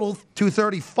 Big total,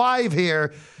 235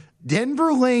 here.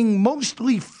 Denver laying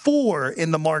mostly 4 in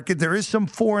the market. There is some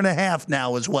 4.5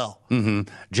 now as well. Mm-hmm.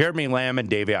 Jeremy Lamb and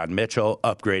Davion Mitchell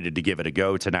upgraded to give it a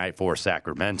go tonight for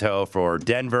Sacramento. For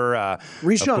Denver,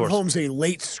 Richaun Holmes a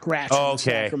late scratch on the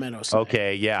Sacramento side.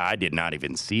 Okay, yeah, I did not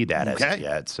even see that as of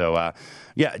yet. So,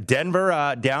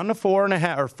 Denver down to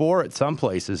 4.5 or 4 at some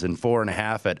places and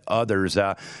 4.5 at others.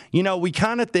 We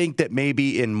kind of think that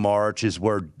maybe in March is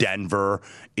where Denver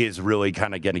is really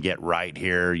kind of going to get right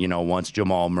here. Once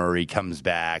Jamal Murray comes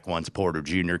back, once Porter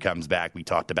Jr. comes back. We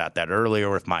talked about that earlier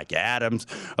with Mike Adams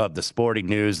of the Sporting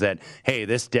News that, hey,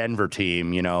 this Denver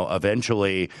team,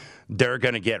 eventually they're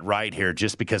going to get right here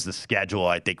just because the schedule,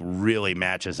 I think, really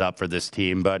matches up for this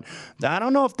team. But I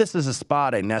don't know if this is a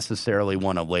spot I necessarily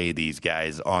want to lay these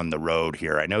guys on the road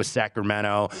here. I know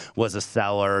Sacramento was a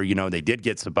seller. They did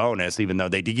get Sabonis, even though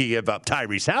they did give up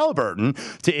Tyrese Halliburton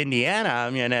to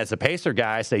Indiana. And as a Pacer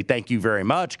guy, I say thank you very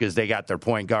much because they got their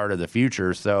point guard of the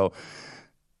future. So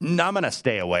I'm going to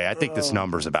stay away. I think this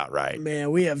number's about right.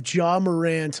 Man, we have Ja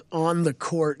Morant on the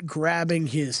court grabbing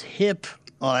his hip.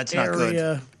 Oh, that's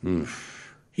area. Not good.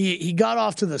 He got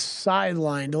off to the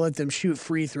sideline to let them shoot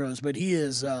free throws, but he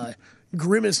is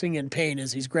grimacing in pain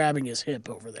as he's grabbing his hip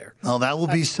over there. Oh, that will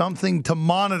be something to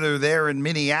monitor there in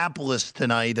Minneapolis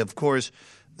tonight. Of course,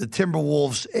 the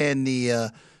Timberwolves and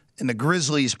the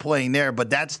Grizzlies playing there,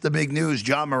 but that's the big news.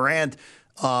 Ja Morant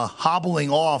hobbling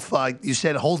off. You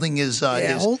said holding his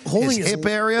hip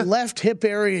area. Left hip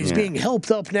area is being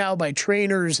helped up now by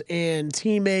trainers and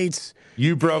teammates.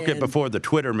 You broke it before the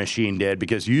Twitter machine did,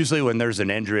 because usually when there's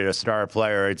an injury to a star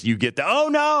player, you get the, oh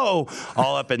no,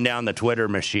 all up and down the Twitter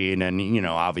machine, and,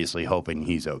 obviously hoping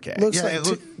he's okay. Looks like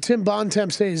Tim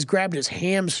Bontemps says he's grabbed his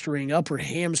upper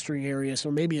hamstring area, so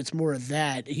maybe it's more of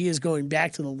that. He is going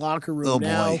back to the locker room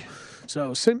now. Boy.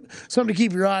 So something to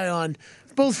keep your eye on,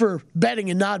 both for betting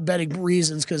and not betting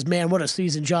reasons, because, man, what a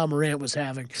season John Morant was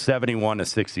having.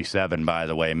 71-67, by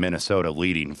the way. Minnesota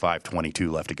leading,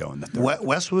 5:22 left to go in the third.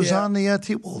 West was on the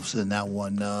T-Wolves in that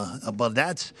one. But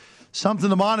that's something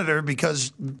to monitor,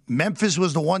 because Memphis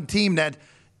was the one team that,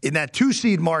 in that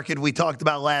 2-seed market we talked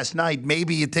about last night,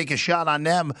 maybe you take a shot on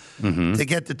them to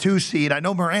get the 2-seed. I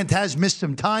know Morant has missed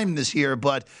some time this year,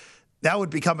 but that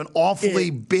would become an awfully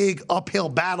big uphill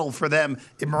battle for them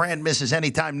if Morant misses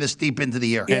any time this deep into the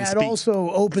year. Yeah, it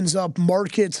also opens up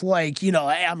markets like,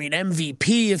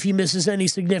 MVP. If he misses any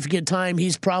significant time,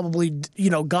 he's probably,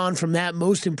 gone from that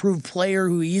most improved player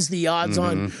who he's the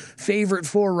odds-on favorite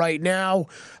for right now.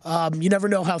 You never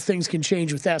know how things can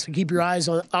change with that, so keep your eye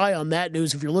on that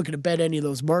news if you're looking to bet any of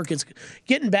those markets.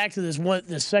 Getting back to this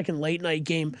second late-night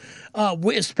game,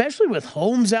 especially with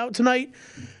Holmes out tonight,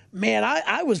 man,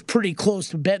 I was pretty close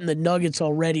to betting the Nuggets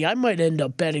already. I might end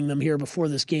up betting them here before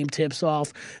this game tips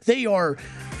off.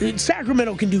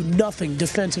 Sacramento can do nothing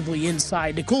defensively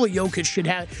inside. Nikola Jokic should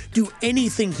do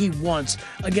anything he wants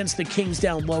against the Kings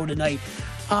down low tonight.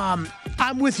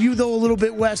 I'm with you, though, a little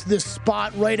bit, Wes. This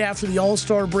spot right after the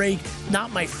All-Star break,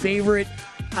 not my favorite.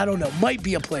 I don't know. Might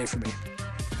be a play for me.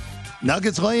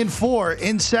 Nuggets laying 4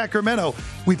 in Sacramento.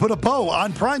 We put a bow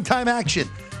on primetime action.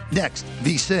 Next,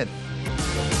 VSiN.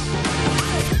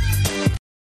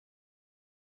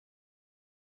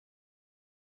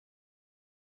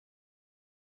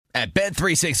 At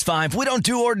Bet365, we don't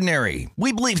do ordinary.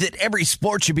 We believe that every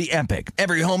sport should be epic.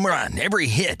 Every home run, every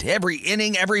hit, every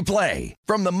inning, every play.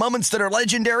 From the moments that are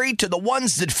legendary to the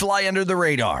ones that fly under the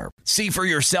radar. See for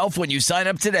yourself when you sign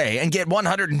up today and get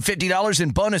 $150 in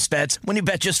bonus bets when you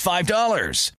bet just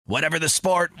 $5. Whatever the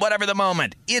sport, whatever the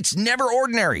moment, it's never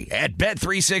ordinary at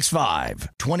Bet365.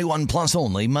 21 plus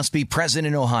only. Must be present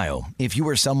in Ohio. If you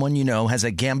or someone you know has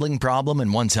a gambling problem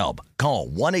and wants help, call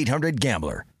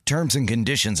 1-800-GAMBLER. Terms and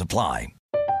conditions apply.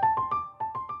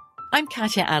 I'm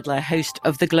Katya Adler, host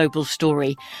of The Global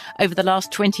Story. Over the last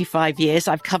 25 years,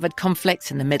 I've covered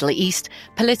conflicts in the Middle East,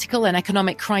 political and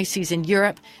economic crises in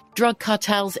Europe, drug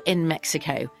cartels in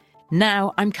Mexico.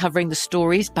 Now I'm covering the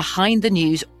stories behind the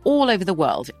news all over the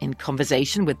world in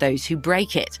conversation with those who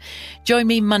break it. Join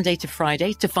me Monday to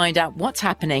Friday to find out what's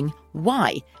happening,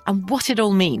 why, and what it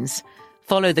all means.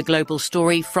 Follow The Global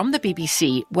Story from the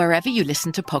BBC wherever you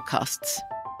listen to podcasts.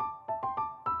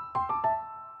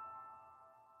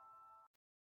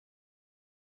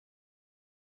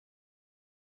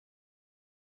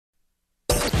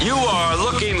 You are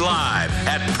looking live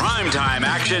at Primetime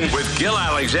Action with Gil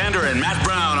Alexander and Matt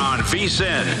Brown on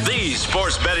VSiN, the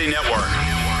Sports Betting Network.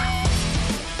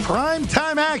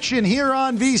 Primetime Action here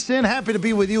on VSiN. Happy to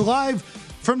be with you live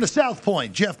from the South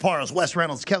Point. Jeff Parles, Wes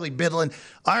Reynolds, Kelly Bidlin.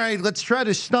 All right, let's try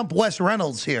to stump Wes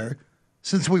Reynolds here,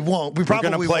 since we won't. We're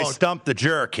going to play Stump the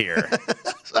Jerk here.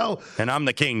 And I'm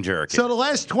the king jerk. So the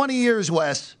last 20 years,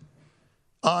 Wes,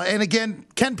 and again,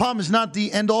 KenPom is not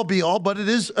the end-all, be-all, but it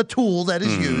is a tool that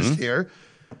is used here.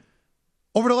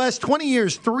 Over the last 20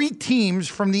 years, 3 teams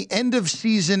from the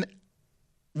end-of-season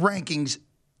rankings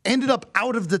ended up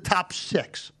out of the top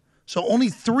 6. So only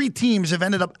 3 teams have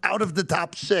ended up out of the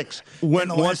top 6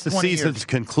 once the season's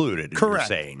concluded. Correct.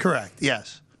 You're saying. Correct.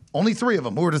 Yes. Only 3 of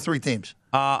them. Who are the 3 teams?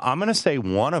 I'm going to say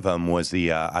one of them was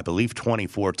the, I believe,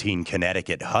 2014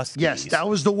 Connecticut Huskies. Yes, that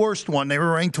was the worst one. They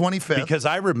were ranked 25th. Because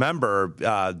I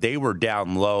remember they were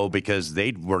down low because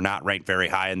they were not ranked very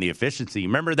high in the efficiency.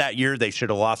 Remember that year they should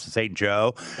have lost to St.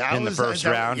 Joe in the first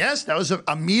round? Yes, that was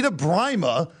Amita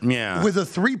Brima with a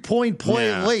 3-point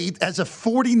play late as a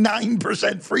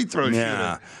 49% free throw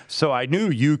shooter. So I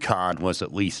knew UConn was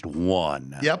at least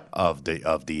one of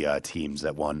the teams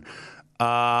that won.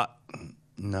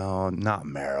 No, not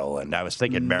Maryland. I was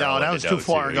thinking Maryland. No, that was too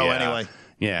far ago anyway.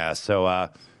 Yeah, so... Am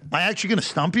I actually going to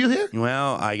stump you here?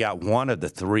 Well, I got one of the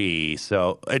 3.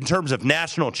 So in terms of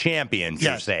national champions,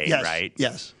 you're saying, right?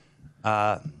 Yes.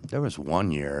 There was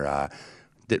one year.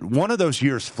 One of those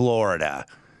years, Florida...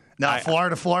 No,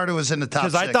 Florida was in the top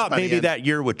 6. Because I thought maybe that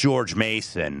year with George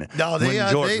Mason, when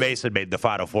George Mason made the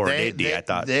Final Four in Indy, I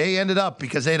thought. They ended up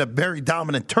because they had a very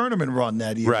dominant tournament run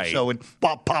that year. Right. So it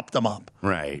popped them up.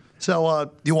 Right. So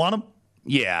do you want them?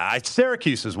 Yeah,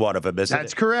 Syracuse is one of them, isn't it?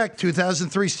 That's correct.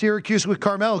 2003 Syracuse with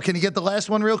Carmelo. Can you get the last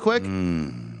one real quick?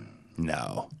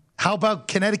 No. How about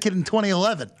Connecticut in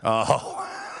 2011? Oh.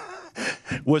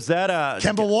 Was that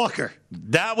Kemba Walker?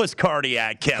 That was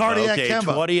Cardiac Kemba. Cardiac Kemba.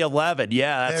 2011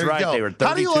 Yeah, that's right. Go. They were 32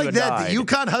 How do you like and that? died. The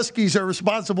UConn Huskies are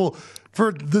responsible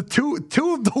for the two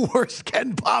of the worst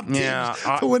Ken Pop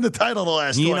teams to win the title the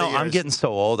last 20 years. I'm getting so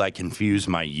old I confuse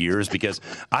my years because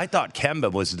I thought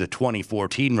Kemba was the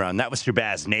 2014 run. That was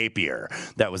Shabazz Napier.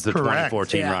 That was the Correct.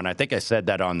 2014 run. I think I said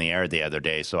that on the air the other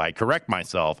day, so I correct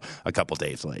myself a couple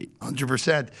days late.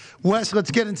 100%. Wes,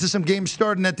 let's get into some games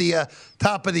starting at the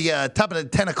top of the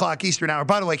 10 o'clock Eastern hour.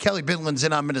 By the way, Kelly Bidlin's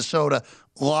in on Minnesota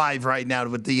live right now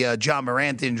with the John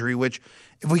Morant injury, which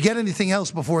if we get anything else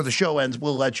before the show ends,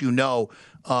 we'll let you know.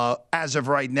 As of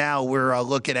right now, we're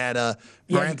looking at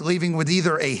Morant leaving with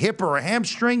either a hip or a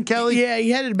hamstring, Kelly? Yeah, he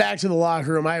headed back to the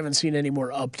locker room. I haven't seen any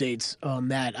more updates on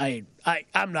that.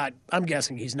 I'm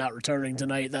guessing he's not returning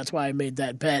tonight. That's why I made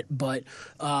that bet. But,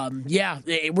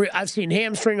 I've seen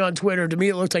hamstring on Twitter. To me,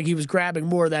 it looked like he was grabbing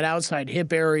more of that outside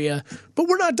hip area. But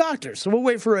we're not doctors, so we'll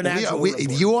wait for an actual report.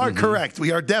 You are correct.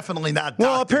 We are definitely not doctors.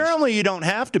 Well, apparently you don't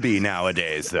have to be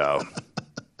nowadays, though.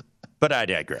 But I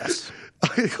digress.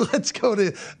 Let's go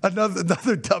to another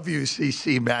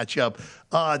WCC matchup.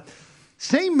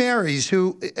 St. Mary's,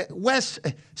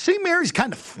 St. Mary's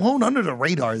kind of flown under the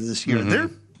radar this year.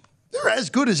 Mm-hmm. They're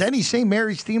as good as any St.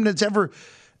 Mary's team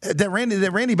that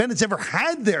Randy Bennett's ever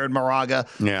had there in Moraga.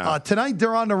 Yeah. Tonight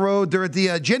they're on the road. They're at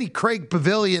the Jenny Craig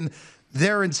Pavilion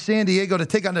there in San Diego to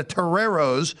take on the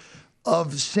Toreros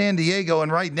of San Diego.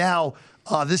 And right now,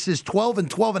 this is 12 and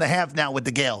 12.5 now with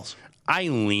the Gales. I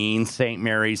lean St.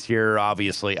 Mary's here.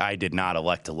 Obviously, I did not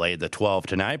elect to lay the 12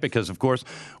 tonight because, of course,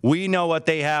 we know what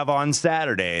they have on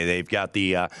Saturday. They've got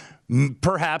the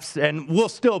perhaps, and will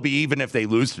still be, even if they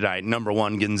lose tonight, number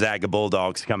one Gonzaga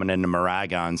Bulldogs coming into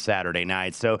Moraga on Saturday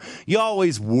night. So you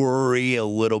always worry a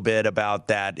little bit about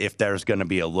that if there's going to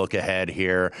be a look ahead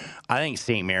here. I think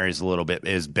St. Mary's a little bit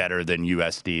is better than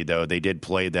USD, though. They did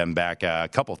play them back a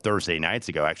couple Thursday nights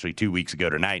ago, actually 2 weeks ago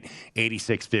tonight,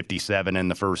 86-57 in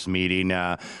the first meeting.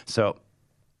 So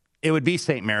it would be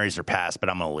St. Mary's or pass, but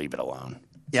I'm going to leave it alone.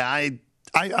 Yeah,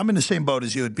 I'm in the same boat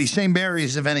as you. It'd be St.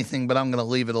 Mary's, if anything, but I'm going to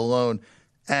leave it alone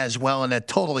as well. And that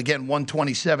total, again,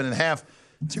 127.5.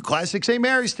 It's your classic St.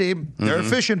 Mary's team. They're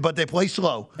efficient, but they play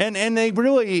slow. And they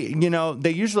really,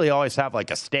 they usually always have like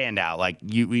a standout. Like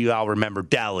we all remember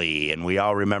Delhi, and we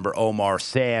all remember Omar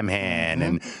Samhan,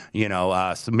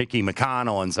 and, some Mickey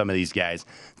McConnell and some of these guys.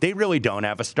 They really don't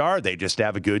have a star. They just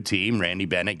have a good team. Randy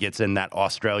Bennett gets in that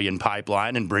Australian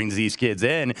pipeline and brings these kids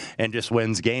in and just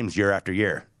wins games year after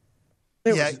year.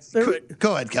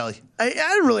 Go ahead, Kelly. I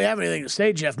didn't really have anything to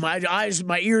say, Jeff. My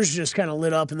ears just kind of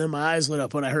lit up, and then my eyes lit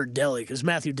up when I heard Delhi, because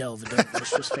Matthew Dellavedova was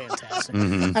just fantastic.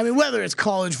 I mean, whether it's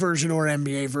college version or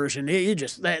NBA version,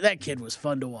 that kid was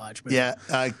fun to watch. But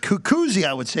Kukuzi,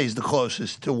 I would say, is the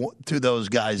closest to those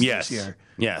guys this year.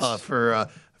 Yes. For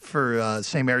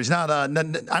St. Mary's,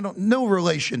 no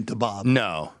relation to Bob.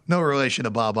 No relation to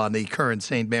Bob on the current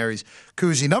St. Mary's.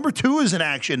 Kuzi, number 2 is in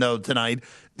action though tonight.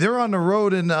 They're on the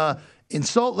road in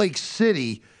Salt Lake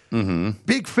City.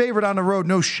 Big favorite on the road,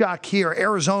 no shock here.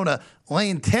 Arizona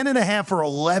laying 10.5 or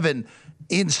 11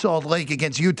 in Salt Lake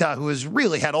against Utah, who has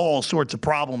really had all sorts of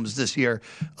problems this year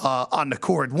on the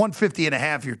court.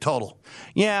 150.5 your total.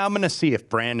 Yeah, I'm going to see if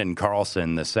Brandon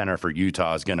Carlson, the center for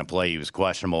Utah, is going to play. He was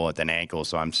questionable with an ankle,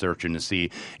 so I'm searching to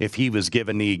see if he was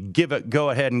given the go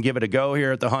ahead and give it a go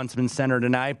here at the Huntsman Center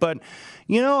tonight. But,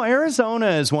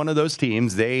 Arizona is one of those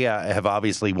teams. They have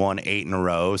obviously won 8 in a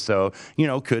row, so,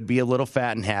 could be a little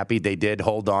fat and happy. They did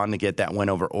hold on to get that win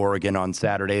over Oregon on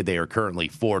Saturday. They are currently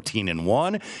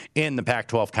 14-1 in the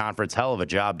Pac-12 Conference. Hell of a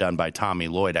job done by Tommy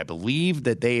Lloyd. I believe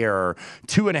that they are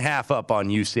 2.5 up on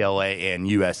UCLA and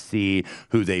USC,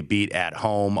 who they beat at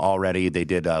home already. They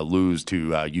did lose to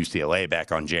UCLA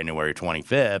back on January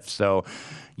 25th. So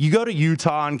you go to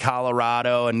Utah and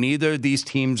Colorado, and neither of these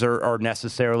teams are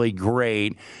necessarily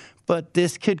great, but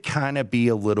this could kind of be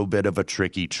a little bit of a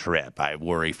tricky trip, I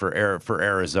worry, for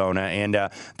Arizona. And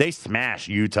they smashed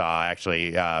Utah,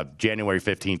 actually, January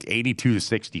 15th,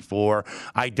 82-64.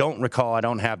 I don't recall. I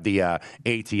don't have the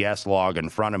ATS log in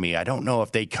front of me. I don't know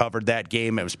if they covered that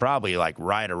game. It was probably like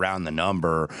right around the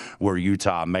number where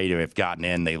Utah may have gotten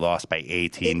in. They lost by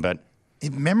 18, but...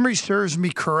 If memory serves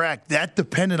me correct, that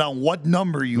depended on what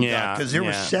number you got, because there were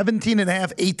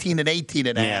 17.5, 18, and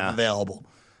 18.5 available.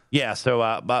 Yeah, so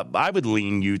I would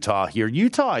lean Utah here.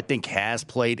 Utah, I think, has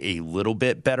played a little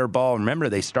bit better ball. Remember,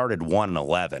 they started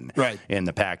 1-11 in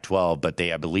the Pac-12, but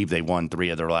I believe they won 3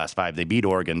 of their last 5. They beat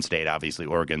Oregon State. Obviously,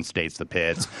 Oregon State's the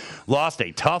Pits. Lost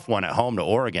a tough one at home to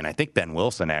Oregon. I think Ben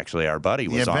Wilson, actually, our buddy,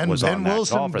 was on that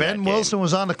call for Ben Wilson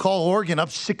was on the call. Oregon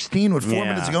up 16 with 4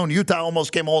 minutes ago, and Utah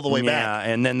almost came all the way back. Yeah,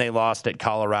 and then they lost at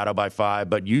Colorado by 5.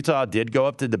 But Utah did go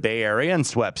up to the Bay Area and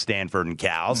swept Stanford and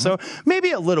Cal. So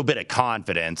maybe a little bit of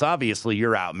confidence. Obviously,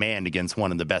 you're outmanned against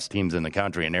one of the best teams in the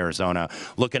country in Arizona.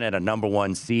 Looking at a number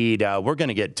 1 seed, we're going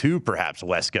to get 2 perhaps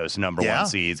West Coast number 1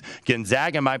 seeds.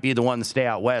 Gonzaga might be the one to stay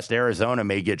out west. Arizona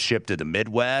may get shipped to the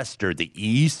Midwest or the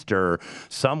East or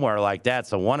somewhere like that.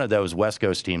 So one of those West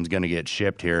Coast teams going to get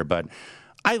shipped here. But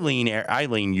I lean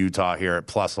Utah here at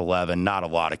 +11. Not a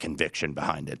lot of conviction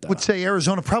behind it, though. Would say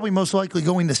Arizona probably most likely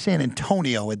going to San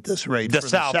Antonio at this rate. The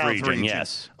South region,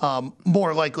 yes.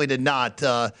 More likely than not.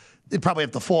 They'd probably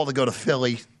have to fall to go to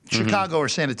Philly, Chicago, or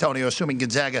San Antonio, assuming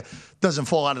Gonzaga doesn't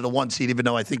fall out of the 1 seed, even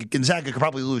though I think Gonzaga could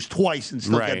probably lose twice and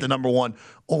still get the number 1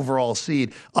 overall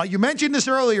seed. You mentioned this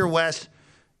earlier, Wes.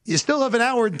 You still have an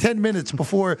hour and 10 minutes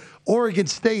before Oregon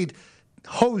State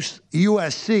hosts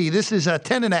USC. This is a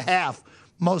 10.5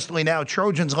 mostly now.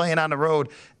 Trojans laying on the road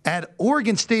at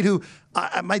Oregon State, who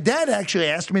my dad actually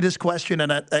asked me this question,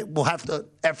 and I will have to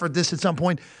effort this at some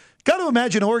point. Got to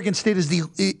imagine Oregon State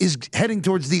is heading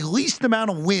towards the least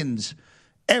amount of wins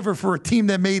ever for a team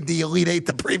that made the Elite Eight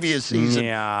the previous season.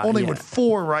 Only with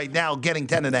 4 right now, getting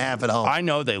 10.5 at home. I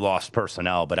know they lost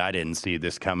personnel, but I didn't see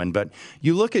this coming. But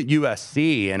you look at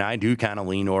USC, and I do kind of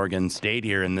lean Oregon State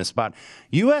here in this spot.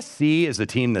 USC is a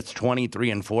team that's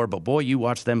 23-4, but boy, you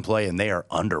watch them play, and they are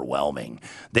underwhelming.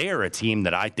 They are a team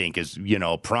that I think is,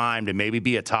 primed to maybe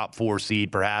be a top 4 seed,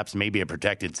 perhaps, maybe a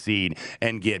protected seed,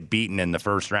 and get beaten in the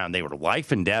first round. They were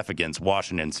life and death against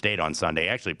Washington State on Sunday.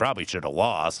 Actually, probably should have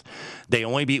lost. They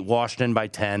only beat Washington by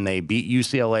 10. They beat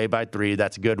UCLA by 3.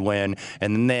 That's a good win.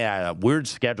 And then they had a weird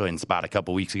scheduling spot a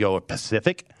couple weeks ago at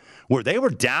Pacific, where they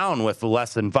were down with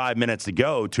less than 5 minutes to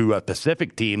go to a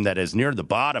Pacific team that is near the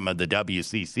bottom of the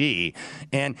WCC.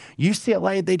 And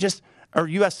UCLA,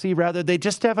 USC rather, they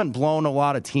just haven't blown a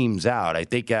lot of teams out. I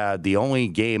think the only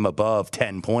game above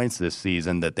 10 points this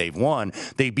season that they've won,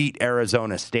 they beat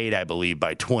Arizona State, I believe,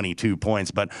 by 22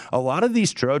 points. But a lot of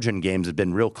these Trojan games have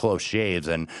been real close shaves,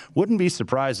 and wouldn't be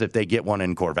surprised if they get one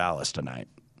in Corvallis tonight.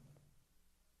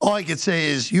 All I could say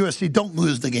is USC, don't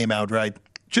lose the game outright.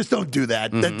 Just don't do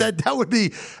that. That would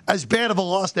be as bad of a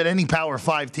loss that any Power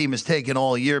 5 team has taken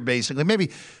all year, basically. Maybe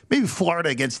Florida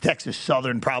against Texas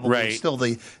Southern probably is still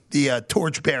the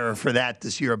torchbearer for that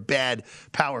this year, bad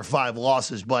Power 5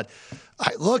 losses. But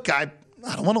I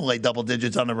don't want to lay double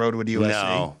digits on the road with USC.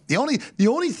 No. The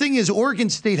only thing is Oregon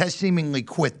State has seemingly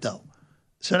quit, though.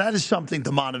 So that is something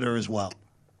to monitor as well.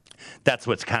 That's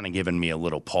what's kind of given me a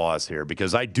little pause here,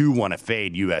 because I do want to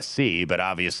fade USC, but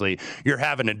obviously you're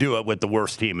having to do it with the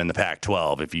worst team in the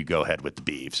Pac-12 if you go ahead with the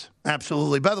Beavs.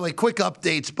 Absolutely. By the way, quick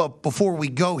updates, but before we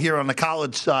go here on the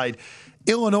college side,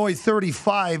 Illinois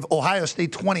 35, Ohio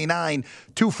State 29,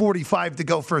 2:45 to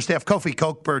go first half. Kofi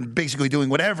Cockburn basically doing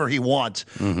whatever he wants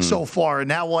so far in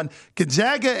that one.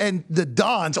 Gonzaga and the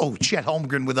Dons. Chet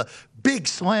Holmgren with a big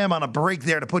slam on a break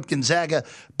there to put Gonzaga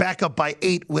back up by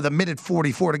 8 with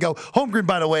 1:44 to go. Holmgren,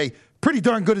 by the way, pretty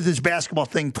darn good at this basketball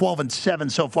thing, 12-7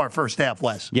 so far first half,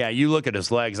 Wes. Yeah, you look at his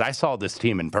legs. I saw this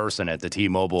team in person at the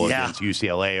T-Mobile against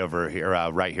UCLA over here,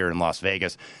 right here in Las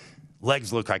Vegas.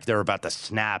 Legs look like they're about to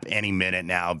snap any minute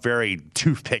now. Very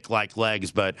toothpick-like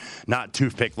legs, but not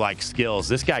toothpick-like skills.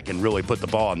 This guy can really put the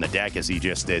ball on the deck as he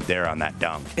just did there on that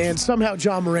dunk. And somehow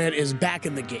John Morant is back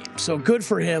in the game. So good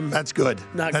for him. That's good.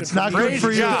 That's not good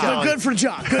for you. But good for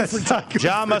John. Good for John.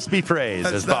 John must be praised,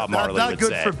 as Bob Marley would say. Not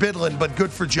good for Bidlin, but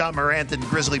good for John Morant and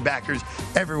Grizzly backers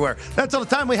everywhere. That's all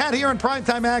the time we had here on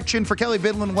Primetime Action. For Kelly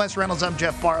Bidlin, Wes Reynolds, I'm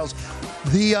Jeff Parles.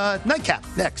 The Nightcap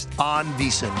next on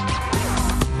VSiN.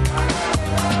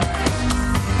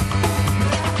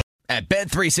 At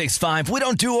Bet365, we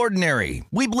don't do ordinary.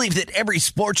 We believe that every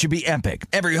sport should be epic.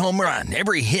 Every home run,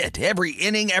 every hit, every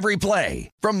inning, every play.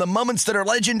 From the moments that are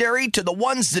legendary to the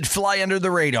ones that fly under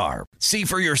the radar. See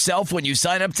for yourself when you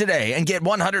sign up today and get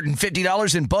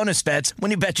 $150 in bonus bets when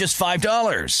you bet just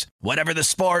 $5. Whatever the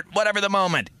sport, whatever the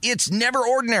moment, it's never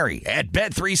ordinary at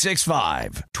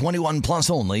Bet365. 21 plus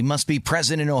only. Must be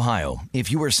present in Ohio.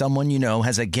 If you or someone you know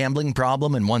has a gambling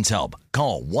problem and wants help,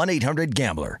 call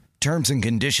 1-800-GAMBLER. Terms and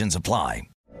conditions apply.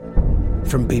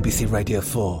 From BBC Radio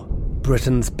 4,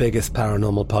 Britain's biggest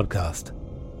paranormal podcast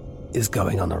is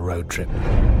going on a road trip.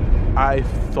 I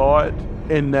thought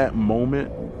in that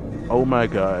moment, oh my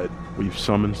God, we've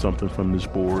summoned something from this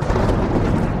board.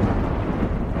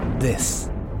 This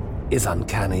is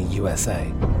Uncanny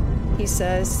USA. He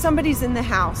says, somebody's in the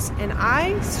house, and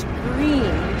I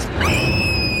screamed.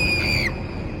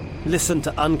 Listen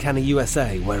to Uncanny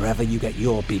USA wherever you get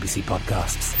your BBC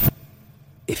podcasts,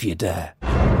 if you dare.